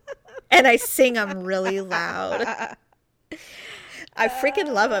 and I sing them really loud. I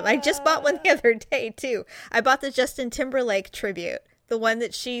freaking love them. I just bought one the other day too. I bought the Justin Timberlake tribute. The one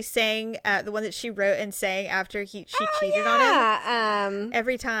that she sang, the one that she wrote and sang after she cheated on him. Yeah,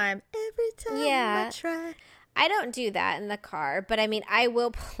 Every time Yeah. I try. I don't do that in the car, but I mean, I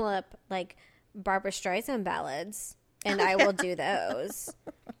will pull up like Barbra Streisand ballads, and I will do those.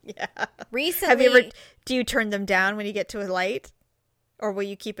 Yeah. Recently, Have you ever? Do you turn them down when you get to a light, or will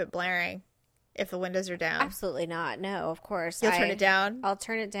you keep it blaring if the windows are down? Absolutely not. No, of course. You'll turn it down. I'll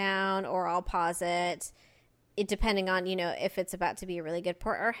turn it down, or I'll pause it. It depending on if it's about to be a really good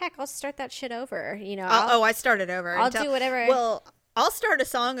part, or heck, I'll start that shit over. I start it over. I'll do whatever. Well, I'll start a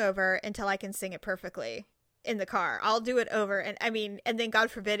song over until I can sing it perfectly in the car. I'll do it over, and then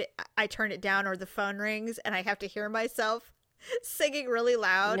God forbid I turn it down or the phone rings and I have to hear myself singing really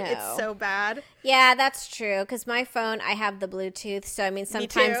loud. No. It's so bad. Yeah, that's true. Because my phone, I have the Bluetooth, so I mean,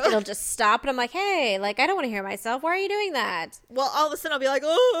 sometimes too. it'll just stop, and I'm like, hey, like I don't want to hear myself. Why are you doing that? Well, all of a sudden I'll be like,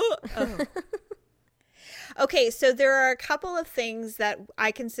 oh. Okay, so there are a couple of things that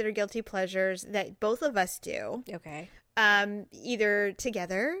I consider guilty pleasures that both of us do, Okay. either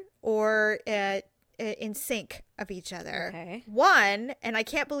together or in sync of each other. Okay. One, and I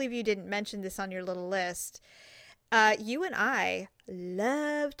can't believe you didn't mention this on your little list, you and I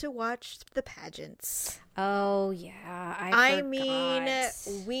love to watch the pageants. Oh yeah, I mean,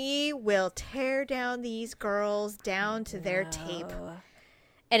 forgot. we will tear down these girls down to their tape.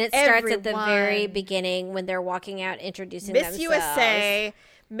 And it starts at the Everyone. very beginning when they're walking out introducing Miss themselves. USA,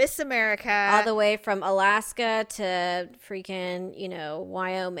 Miss America. All the way from Alaska to freaking,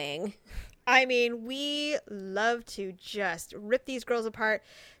 Wyoming. I mean, we love to just rip these girls apart,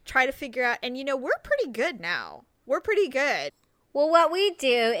 try to figure out, and we're pretty good now. We're pretty good. Well, what we do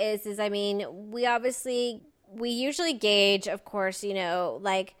is I mean, we usually gauge, of course,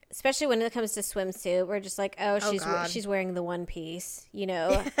 like, especially when it comes to swimsuit, we're just like, God. she's wearing the one piece,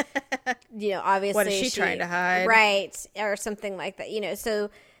 obviously. What is she trying to hide? Right. Or something like that, so.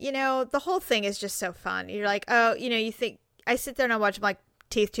 The whole thing is just so fun. You're like, oh, you think, I sit there and I watch them like,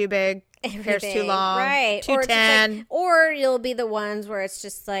 teeth too big, hair's too Everything. long, Right. too Or, it's just tan. like, or you'll be the ones where it's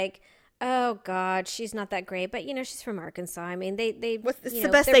just like, oh God, she's not that great, but she's from Arkansas. I mean, it's the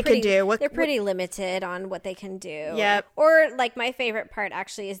best they can do. They're pretty limited on what they can do. Yep. Or like my favorite part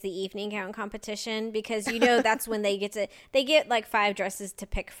actually is the evening gown competition, because that's when they get like 5 dresses to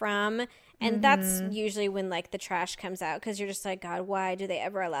pick from. And that's usually when like the trash comes out, because you're just like, God, why do they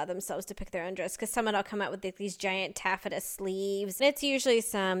ever allow themselves to pick their own dress? Because someone will come out with like, these giant taffeta sleeves. And it's usually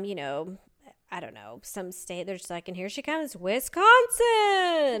some, I don't know, some state. They're just like, and here she comes, Wisconsin,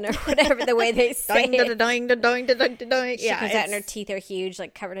 or whatever the way they say it. She Yeah, comes out and her teeth are huge,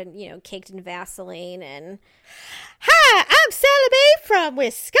 like covered in, caked in Vaseline. And Hi, I'm Sally Mae from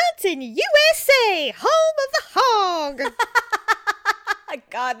Wisconsin, USA, home of the hog.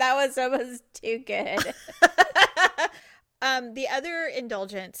 God, that was almost too good. The other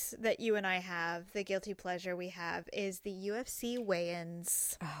indulgence that you and I have, the guilty pleasure we have, is the UFC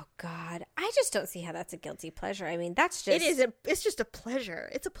weigh-ins. Oh God, I just don't see how that's a guilty pleasure. I mean, that's just It's just a pleasure.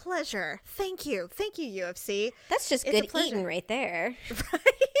 It's a pleasure. Thank you, UFC. that's just It's a good pleasure. eating right there. Right?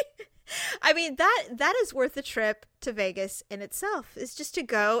 I mean, that is worth the trip to Vegas in itself. Is just to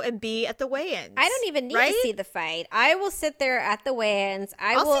go and be at the weigh-ins. I don't even need right? to see the fight. I will sit there at the weigh-ins.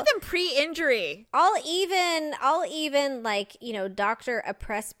 I'll see them pre-injury. I'll even like, doctor a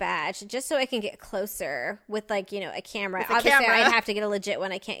press badge just so I can get closer with like, a camera. With a Obviously, camera. I'd have to get a legit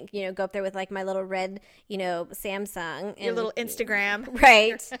one. I can't, go up there with like my little red, Samsung. Your little Instagram.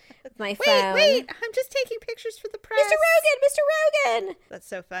 Right. My phone. Wait, I'm just taking pictures for the press. Mr. Rogan. That's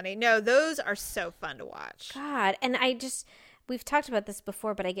so funny. No, those are so fun to watch. God. And we've talked about this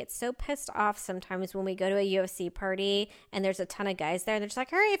before, but I get so pissed off sometimes when we go to a UFC party and there's a ton of guys there and they're just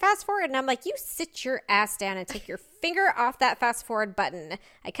like, hurry, fast forward. And I'm like, you sit your ass down and take your finger off that fast forward button.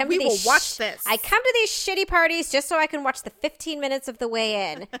 We will watch this. I come to these shitty parties just so I can watch the 15 minutes of the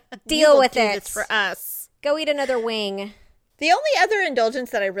weigh-in. You Deal will with do it. this for us. Go eat another wing. The only other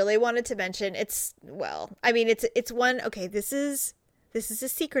indulgence that I really wanted to mention, it's one, okay, this is a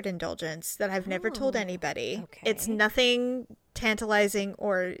secret indulgence that I've never told anybody. Okay. It's nothing tantalizing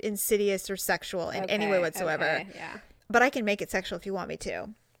or insidious or sexual in any way whatsoever. Okay, yeah. But I can make it sexual if you want me to.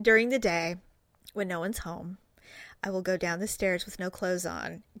 During the day, when no one's home, I will go down the stairs with no clothes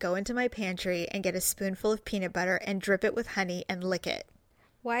on, go into my pantry and get a spoonful of peanut butter and drip it with honey and lick it.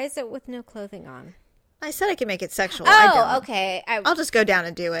 Why is it with no clothing on? I said I can make it sexual. I Oh, don't. okay. I'll just go down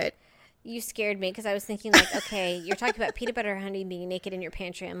and do it. You scared me because I was thinking like, okay, you're talking about peanut butter and honey being naked in your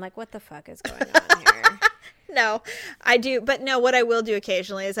pantry. I'm like, what the fuck is going on here? No, I do. But no, what I will do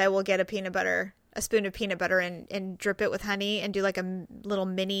occasionally is I will get a spoon of peanut butter and drip it with honey and do like a little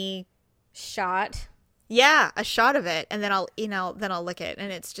mini Shot. Yeah, a shot of it, and then I'll lick it,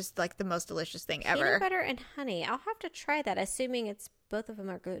 and it's just like the most delicious thing ever. Peanut butter and honey. I'll have to try that, assuming it's both of them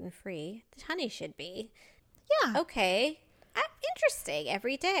are gluten free. The honey should be. Yeah. Okay. Interesting.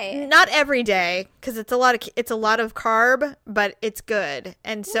 Every day. Not every day, because it's a lot of carb, but it's good,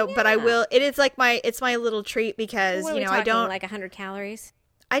 and so but I will. It is like it's my little treat because What are we I talking, don't like 100 calories.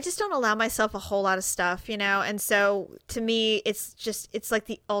 I just don't allow myself a whole lot of stuff, and so to me it's like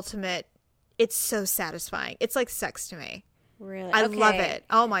the ultimate. It's so satisfying. It's like sex to me. Really? I Okay. love it.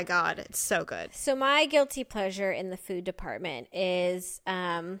 Oh my God. It's so good. So my guilty pleasure in the food department is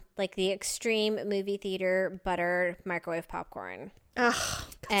like the extreme movie theater butter microwave popcorn. Ugh.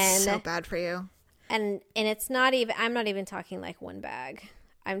 That's so bad for you. And it's not even, I'm not even talking like one bag.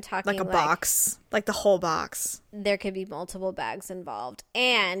 I'm talking Like a box. Like the whole box. There could be multiple bags involved.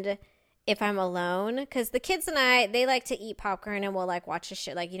 And if I'm alone, because the kids and they like to eat popcorn and we'll like watch a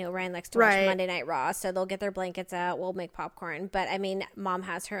shit. Like, Ryan likes to watch Monday Night Raw. So they'll get their blankets out. We'll make popcorn. But I mean, mom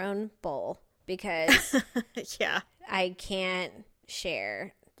has her own bowl because Yeah. I can't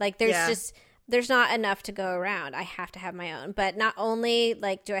share. Like there's not enough to go around. I have to have my own. But not only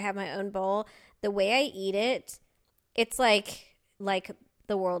like do I have my own bowl, the way I eat it, it's like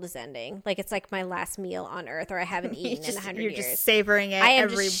the world is ending. Like it's like my last meal on earth, or I haven't eaten in 100 years. You're just savoring it. I am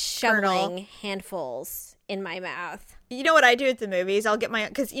every just shoveling kernel. handfuls in my mouth. You know what I do at the movies? I'll get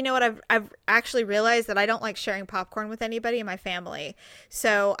because you know what I've actually realized that I don't like sharing popcorn with anybody in my family.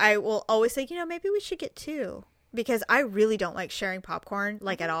 So I will always say, maybe we should get two, because I really don't like sharing popcorn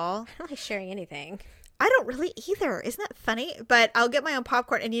like at all. I don't like sharing anything. I don't really either. Isn't that funny? But I'll get my own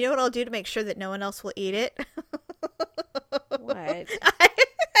popcorn, and you know what I'll do to make sure that no one else will eat it? What?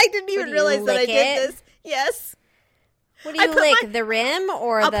 I didn't even realize that I did this. Yes. What do you lick? The rim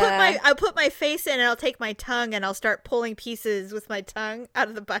or I'll put my face in, and I'll take my tongue and I'll start pulling pieces with my tongue out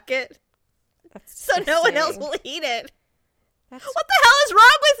of the bucket. So no one else will eat it. What the hell is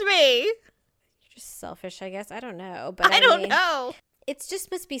wrong with me? You're just selfish, I guess. I don't know. But I don't know. It's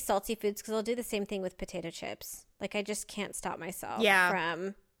just must be salty foods, because I'll do the same thing with potato chips. Like I just can't stop myself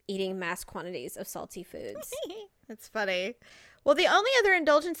from eating mass quantities of salty foods. That's funny. Well, the only other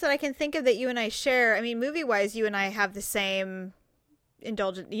indulgence that I can think of that you and I share, I mean, movie-wise, you and I have the same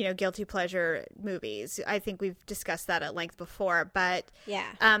indulgent, guilty pleasure movies. I think we've discussed that at length before, but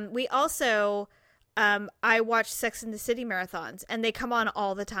we also, I watch Sex and the City marathons, and they come on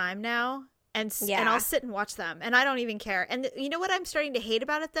all the time now, and I'll sit and watch them, and I don't even care. And you know what I'm starting to hate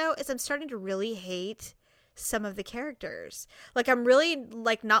about it, though, is I'm starting to really hate some of the characters. Like, I'm really,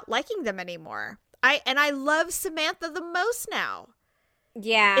 not liking them anymore. I love Samantha the most now.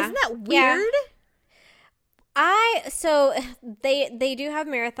 Yeah. Isn't that weird? So they do have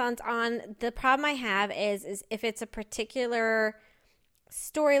marathons on. The problem I have is if it's a particular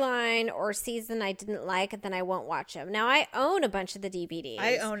storyline or season I didn't like, then I won't watch them. Now I own a bunch of the DVDs.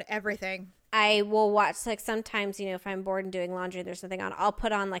 I own everything. I will watch, like, sometimes, if I'm bored and doing laundry, there's something on, I'll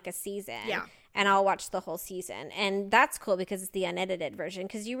put on like a season. Yeah. And I'll watch the whole season. And that's cool because it's the unedited version,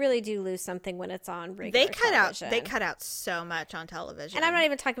 because you really do lose something when it's on regular television. They cut out so much on television. And I'm not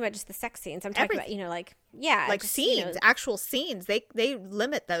even talking about just the sex scenes. I'm talking about, scenes, actual scenes. They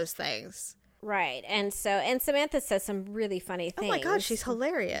limit those things. Right. And Samantha says some really funny things. Oh my God, she's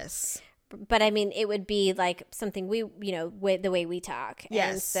hilarious. But I mean, it would be like something the way we talk.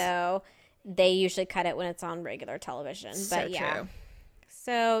 Yes. And so they usually cut it when it's on regular television. But true.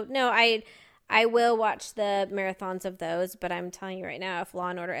 So no, I will watch the marathons of those, but I'm telling you right now, if Law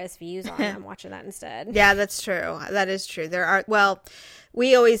and Order SVU's on, I'm watching that instead. Yeah, that's true. That is true.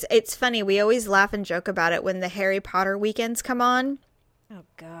 It's funny. We always laugh and joke about it when the Harry Potter weekends come on. Oh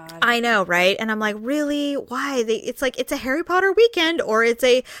God. I know, right? And I'm like, really? Why? It's like, it's a Harry Potter weekend, or it's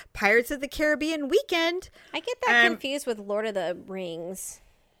a Pirates of the Caribbean weekend. I get that confused with Lord of the Rings.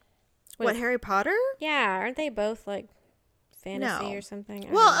 What, Harry Potter? Yeah, aren't they both like fantasy No. or something.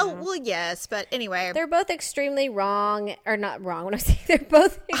 I Well, don't know. well, yes, but anyway. They're both extremely wrong, or not wrong. When I say they're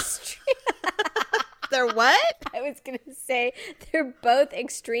both extreme, They're what? I was gonna say they're both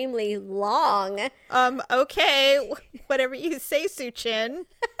extremely long. Okay. Whatever you say, Suchin.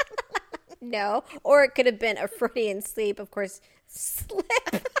 No, or it could have been a Freudian sleep. Of course, slip.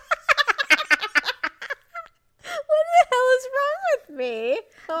 What the hell is wrong with me?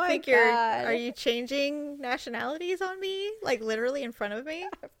 Oh my I think god! are you changing nationalities on me? Like literally in front of me?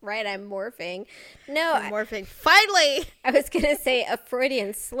 Right, I'm morphing. No, Morphing. Finally! I was gonna say a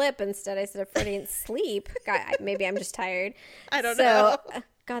Freudian slip instead. I said a Freudian sleep. God, maybe I'm just tired. I don't know.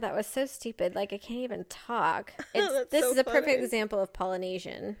 God, that was so stupid. Like I can't even talk. That's This so is a perfect funny. example of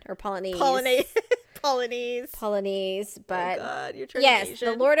Polynesian or Polynese. Polynese. Polynese, but Oh God, you're turning yes,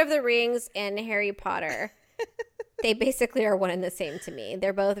 Asian. The Lord of the Rings and Harry Potter. They basically are one and the same to me.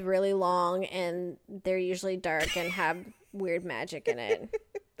 They're both really long and they're usually dark and have weird magic in it.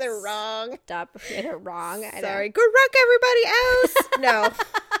 They're wrong. Stop. They're wrong. I know. Sorry. Good luck, everybody else. No.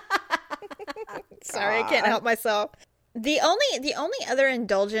 Sorry, I can't help myself. The only other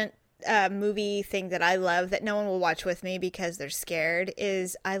indulgent movie thing that I love that no one will watch with me because they're scared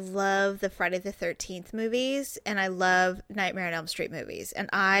is I love the Friday the 13th movies and I love Nightmare on Elm Street movies and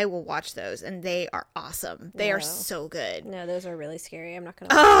I will watch those and they are awesome. They are No. so good. No, those are really scary. I'm not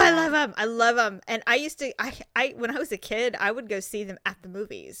gonna. Oh, I love them. I love them. And I used to, I when I was a kid, I would go see them at the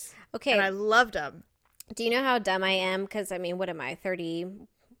movies. Okay. And I loved them. Do you know how dumb I am? Because I mean, what am I, 30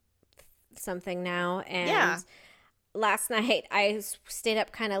 something now? And Yeah. last night I stayed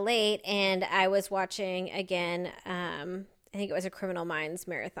up kind of late and I was watching again. I think it was a Criminal Minds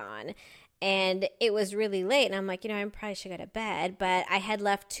marathon. And it was really late, and I'm like, I probably should go to bed. But I had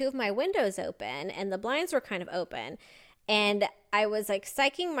left two of my windows open, and the blinds were kind of open. And I was like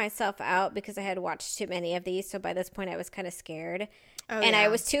psyching myself out because I had watched too many of these. So by this point, I was kind of scared. And I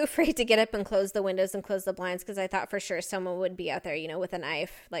was too afraid to get up and close the windows and close the blinds because I thought for sure someone would be out there, with a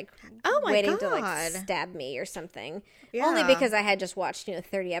knife, like waiting to like stab me or something. Yeah. Only because I had just watched,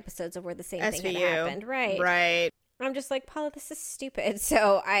 30 episodes of where the same thing had happened. Right. Right. I'm just like, Paula, this is stupid.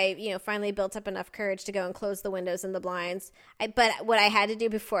 So I, finally built up enough courage to go and close the windows and the blinds. But what I had to do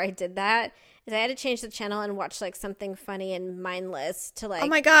before I did that is I had to change the channel and watch like something funny and mindless to like, oh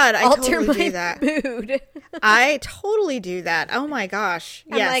my God, I alter totally my do that. mood. I totally do that. Oh my gosh.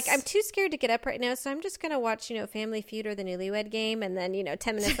 I'm Yes. like, I'm too scared to get up right now, so I'm just gonna watch, Family Feud or the Newlywed Game, and then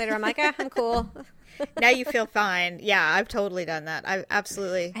 10 minutes later, I'm like, I'm cool. Now you feel fine. Yeah, I've totally done that. I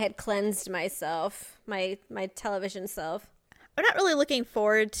absolutely. I had cleansed myself, my television self. I'm not really looking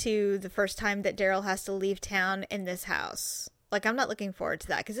forward to the first time that Daryl has to leave town in this house. Like, I'm not looking forward to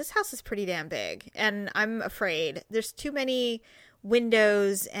that because this house is pretty damn big, and I'm afraid there's too many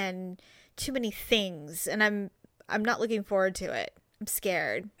windows and too many things, and I'm not looking forward to it. I'm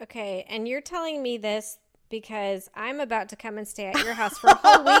scared. Okay, and you're telling me this because I'm about to come and stay at your house for a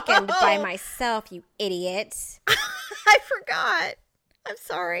whole weekend by myself, you idiot. I forgot. I'm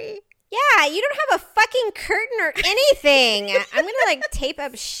sorry. Yeah, you don't have a fucking curtain or anything. I'm gonna like tape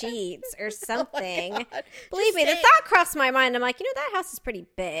up sheets or something. God. Believe Just me, the stay- thought crossed my mind. I'm like, that house is pretty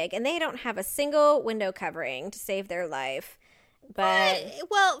big, and they don't have a single window covering to save their life. But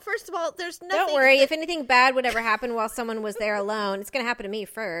Well, first of all, there's nothing. don't worry, if anything bad would ever happen while someone was there alone, it's gonna happen to me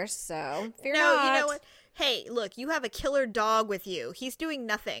first. So fear No, not. you know what? Hey, look, you have a killer dog with you. He's doing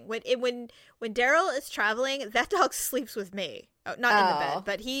nothing. When Daryl is traveling, that dog sleeps with me. Oh, not in the bed,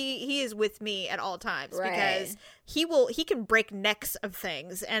 but he is with me at all times Right. because he can break necks of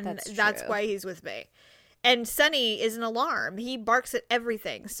things, and That's true. why he's with me. And Sonny is an alarm. He barks at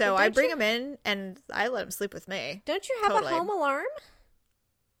everything. So But I don't bring you- him in and I let him sleep with me. Don't you have Totally. a home alarm?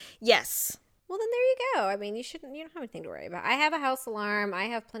 Yes. Well, then there you go. I mean, you don't have anything to worry about. I have a house alarm. I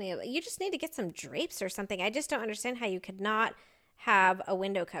have plenty of. You just need to get some drapes or something. I just don't understand how you could not have a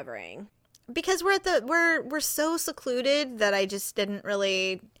window covering. Because we're so secluded that I just didn't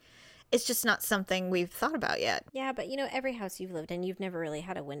really. It's just not something we've thought about yet. Yeah, but every house you've lived in, you've never really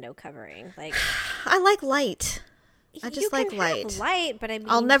had a window covering. Like I like light. I you just can like have light. light, but I mean,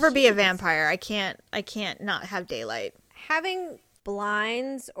 I'll never be a jeez. vampire. I can't not have daylight. Having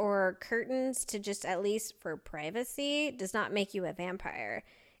blinds or curtains to just at least for privacy does not make you a vampire.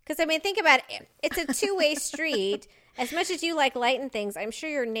 Because I mean, think about it. It's a two-way street. As much as you like light and things, I'm sure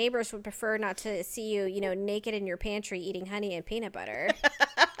your neighbors would prefer not to see you, naked in your pantry eating honey and peanut butter.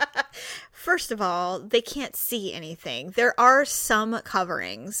 First of all, they can't see anything. There are some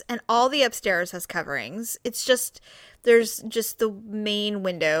coverings, and all the upstairs has coverings. It's just there's just the main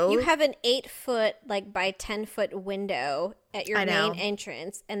window. You have an 8-foot, like by 10-foot window at your I know. main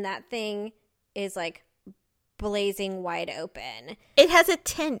entrance, and that thing is like blazing wide open. It has a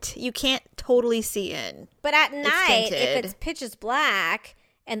tint you can't totally see in. But at night, if tinted. it's pitch is black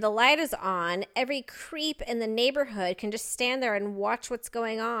and the light is on, every creep in the neighborhood can just stand there and watch what's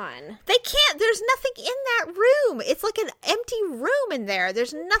going on. They can't. There's nothing in that room. It's like an empty room in there.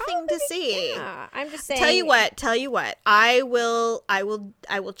 There's nothing to see. Yeah, I'm just saying. Tell you what. I will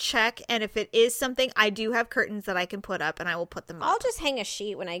check, and if it is something, I do have curtains that I can put up, and I will put them up. I'll just hang a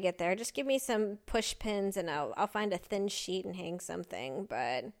sheet when I get there. Just give me some push pins, and I'll find a thin sheet and hang something.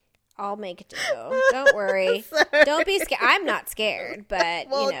 But I'll make do. Don't worry. Don't be scared. I'm not scared, but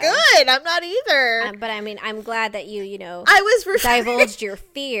well, you know. good. I'm not either. But I mean, I'm glad that you I was divulged your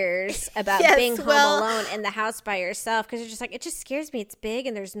fears about Yes, being home well- alone in the house by yourself, because you're just like, it just scares me. It's big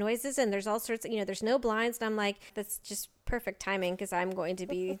and there's noises and there's all sorts of, there's no blinds. And I'm like, that's just perfect timing because I'm going to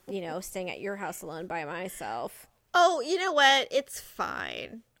be, staying at your house alone by myself. Oh, you know what? It's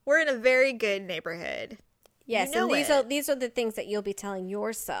fine. We're in a very good neighborhood. Yes, You know and these are the things that you'll be telling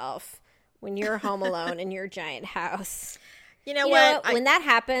yourself when you're home alone in your giant house. You know what? When that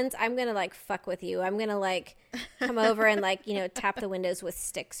happens, I'm going to fuck with you. I'm going to come over and tap the windows with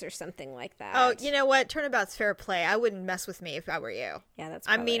sticks or something like that. Oh, you know what? Turnabout's fair play. I wouldn't mess with me if I were you. Yeah, that's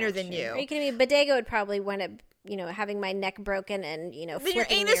I'm probably meaner than actually- you. Are you kidding me? Bodega would probably wind up, having my neck broken and, Then your flipping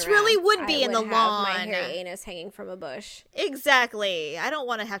me anus around. really would be I in the would have my lawn. hairy anus hanging from a bush. Exactly. I don't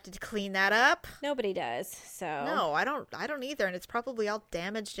want to have to clean that up. Nobody does, so. No, I don't either, and it's probably all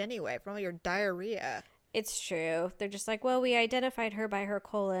damaged anyway from all your diarrhea. It's true. They're just like, well, we identified her by her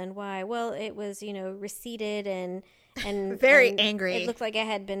colon. Why? Well, it was, receded and Very and angry. It looked like it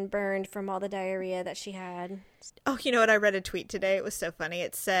had been burned from all the diarrhea that she had. Oh, you know what? I read a tweet today. It was so funny.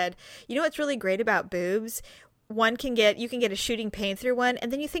 It said, you know what's really great about boobs? You can get a shooting pain through one,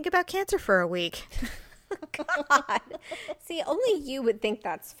 and then you think about cancer for a week. God. See, only you would think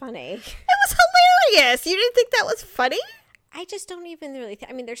that's funny. It was hilarious. You didn't think that was funny? I just don't even really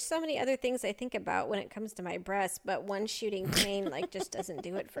there's so many other things I think about when it comes to my breasts, but one shooting pain just doesn't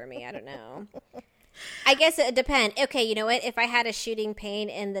do it for me. I don't know. I guess it depends. Okay, you know what? If I had a shooting pain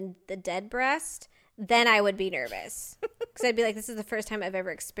in the dead breast, then I would be nervous. Because I'd be like, this is the first time I've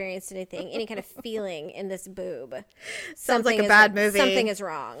ever experienced any kind of feeling in this boob. Sounds like a bad movie. Something is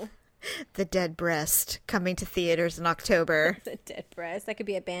wrong. The Dead Breast, coming to theaters in October. The dead breast. That could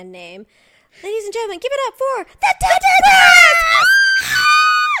be a band name. Ladies and gentlemen, give it up for the Dead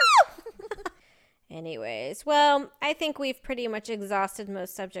Breast! Anyways, well, I think we've pretty much exhausted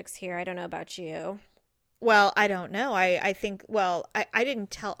most subjects here. I don't know about you. Well, I don't know. I think, I didn't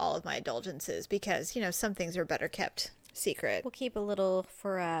tell all of my indulgences because, some things are better kept secret. We'll keep a little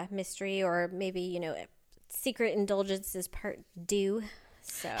for mystery, or maybe, secret indulgences part 2.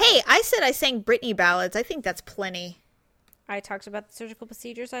 So Hey, I said I sang Britney ballads. I think that's plenty. I talked about the surgical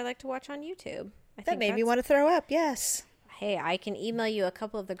procedures I like to watch on YouTube. That made me want to throw up, yes. Hey, I can email you a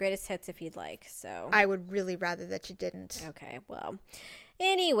couple of the greatest hits if you'd like. So I would really rather that you didn't. Okay, well.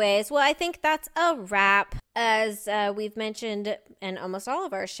 Anyways, I think that's a wrap. As we've mentioned in almost all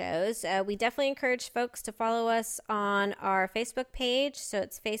of our shows, we definitely encourage folks to follow us on our Facebook page. So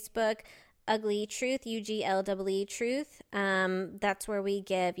it's Facebook Ugly Truth, UGLEE Truth. That's where we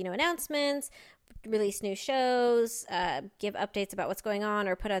give, announcements, release new shows, give updates about what's going on,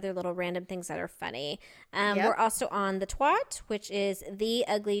 or put other little random things that are funny. We're also on the Twat, which is The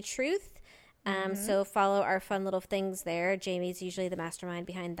Ugly Truth. So follow our fun little things there. Jamie's usually the mastermind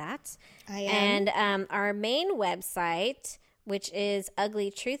behind that. I am. And our main website, which is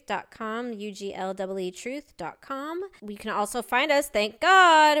uglytruth.com, UGLEE-truth.com. You can also find us, thank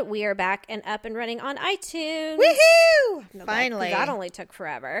God, we are back and up and running on iTunes. Woohoo! No, Finally. That only took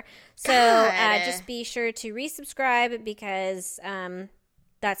forever. So God. just be sure to resubscribe because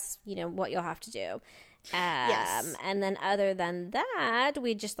that's, what you'll have to do. Yes. And then other than that,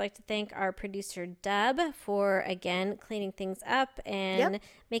 we'd just like to thank our producer Dub for, again, cleaning things up and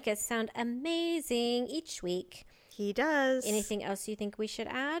make us sound amazing each week. He does. Anything else you think we should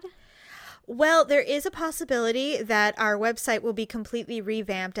add? Well, there is a possibility that our website will be completely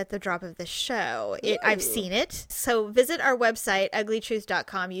revamped at the drop of the show. I've seen it. So visit our website,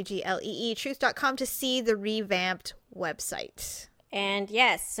 uglytruth.com, UGLEE truth.com, to see the revamped website. And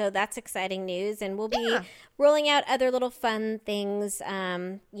yes, so that's exciting news, and we'll be rolling out other little fun things,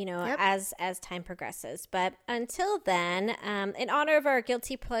 as time progresses. But until then, in honor of our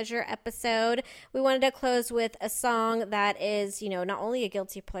Guilty Pleasure episode, we wanted to close with a song that is, not only a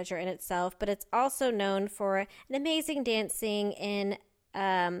guilty pleasure in itself, but it's also known for an amazing dancing in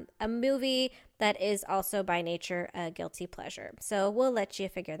a movie that is also by nature a guilty pleasure. So we'll let you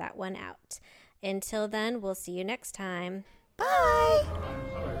figure that one out. Until then, we'll see you next time. Bye!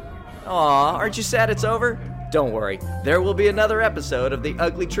 Aw, aren't you sad it's over? Don't worry, there will be another episode of The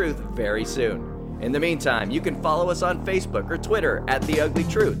Ugly Truth very soon. In the meantime, you can follow us on Facebook or Twitter at The Ugly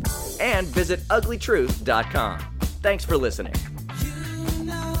Truth and visit uglytruth.com. Thanks for listening. You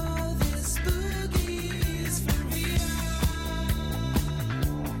know this boogie is for real.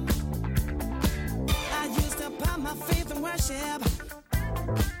 I used to put my faith in worship,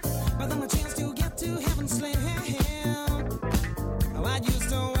 but then a chance to get to heaven slim. Oh, I used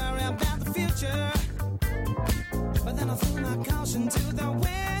to worry about the future, but then I threw my caution to the wind.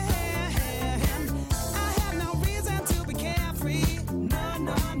 I had no reason to be carefree,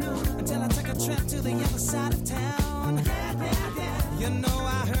 no, until I took a trip to the other side of town. You know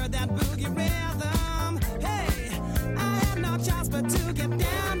I heard that boogie rhythm. Hey, I had no choice but to get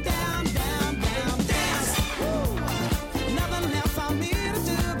down, dance. Woo. Nothing left for me to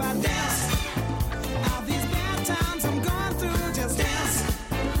do but dance. All these bad times I'm going through, just dance.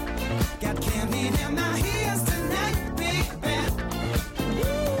 Got candy in my ears tonight, big bad.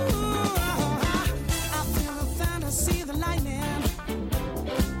 Woo. I feel the thunder, see the lightning.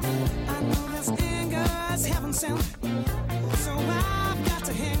 I know this anger is heaven sent. So I've got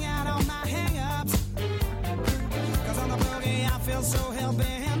to hang out on my hang-ups. 'Cause on the boogie I feel so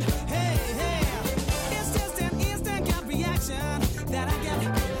hell-bent. Hey, it's just an instant gut reaction that I get.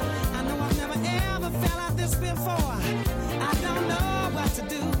 I know I've never ever felt like this before. I don't know what to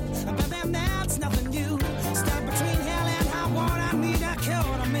do, but then that's nothing new. Stuck between hell and high water, I need a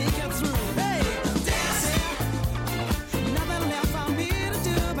cure to make it through. Hey, dancing, nothing left for me to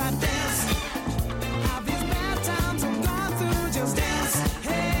do but dance. All these bad times I'm going through, just dance.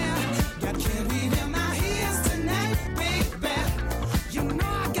 Hey, got candy in my ears tonight, baby. You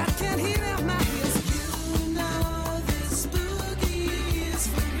know I got candy in my ears. You know this boogie is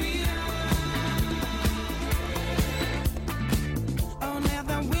for real. Oh, now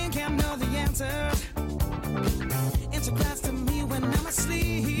the wind can't know the answers. And she cries to me when I'm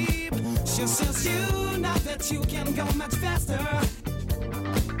asleep. She says you know that you can go much faster.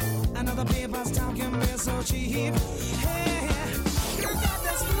 Another paper's talking real so cheap.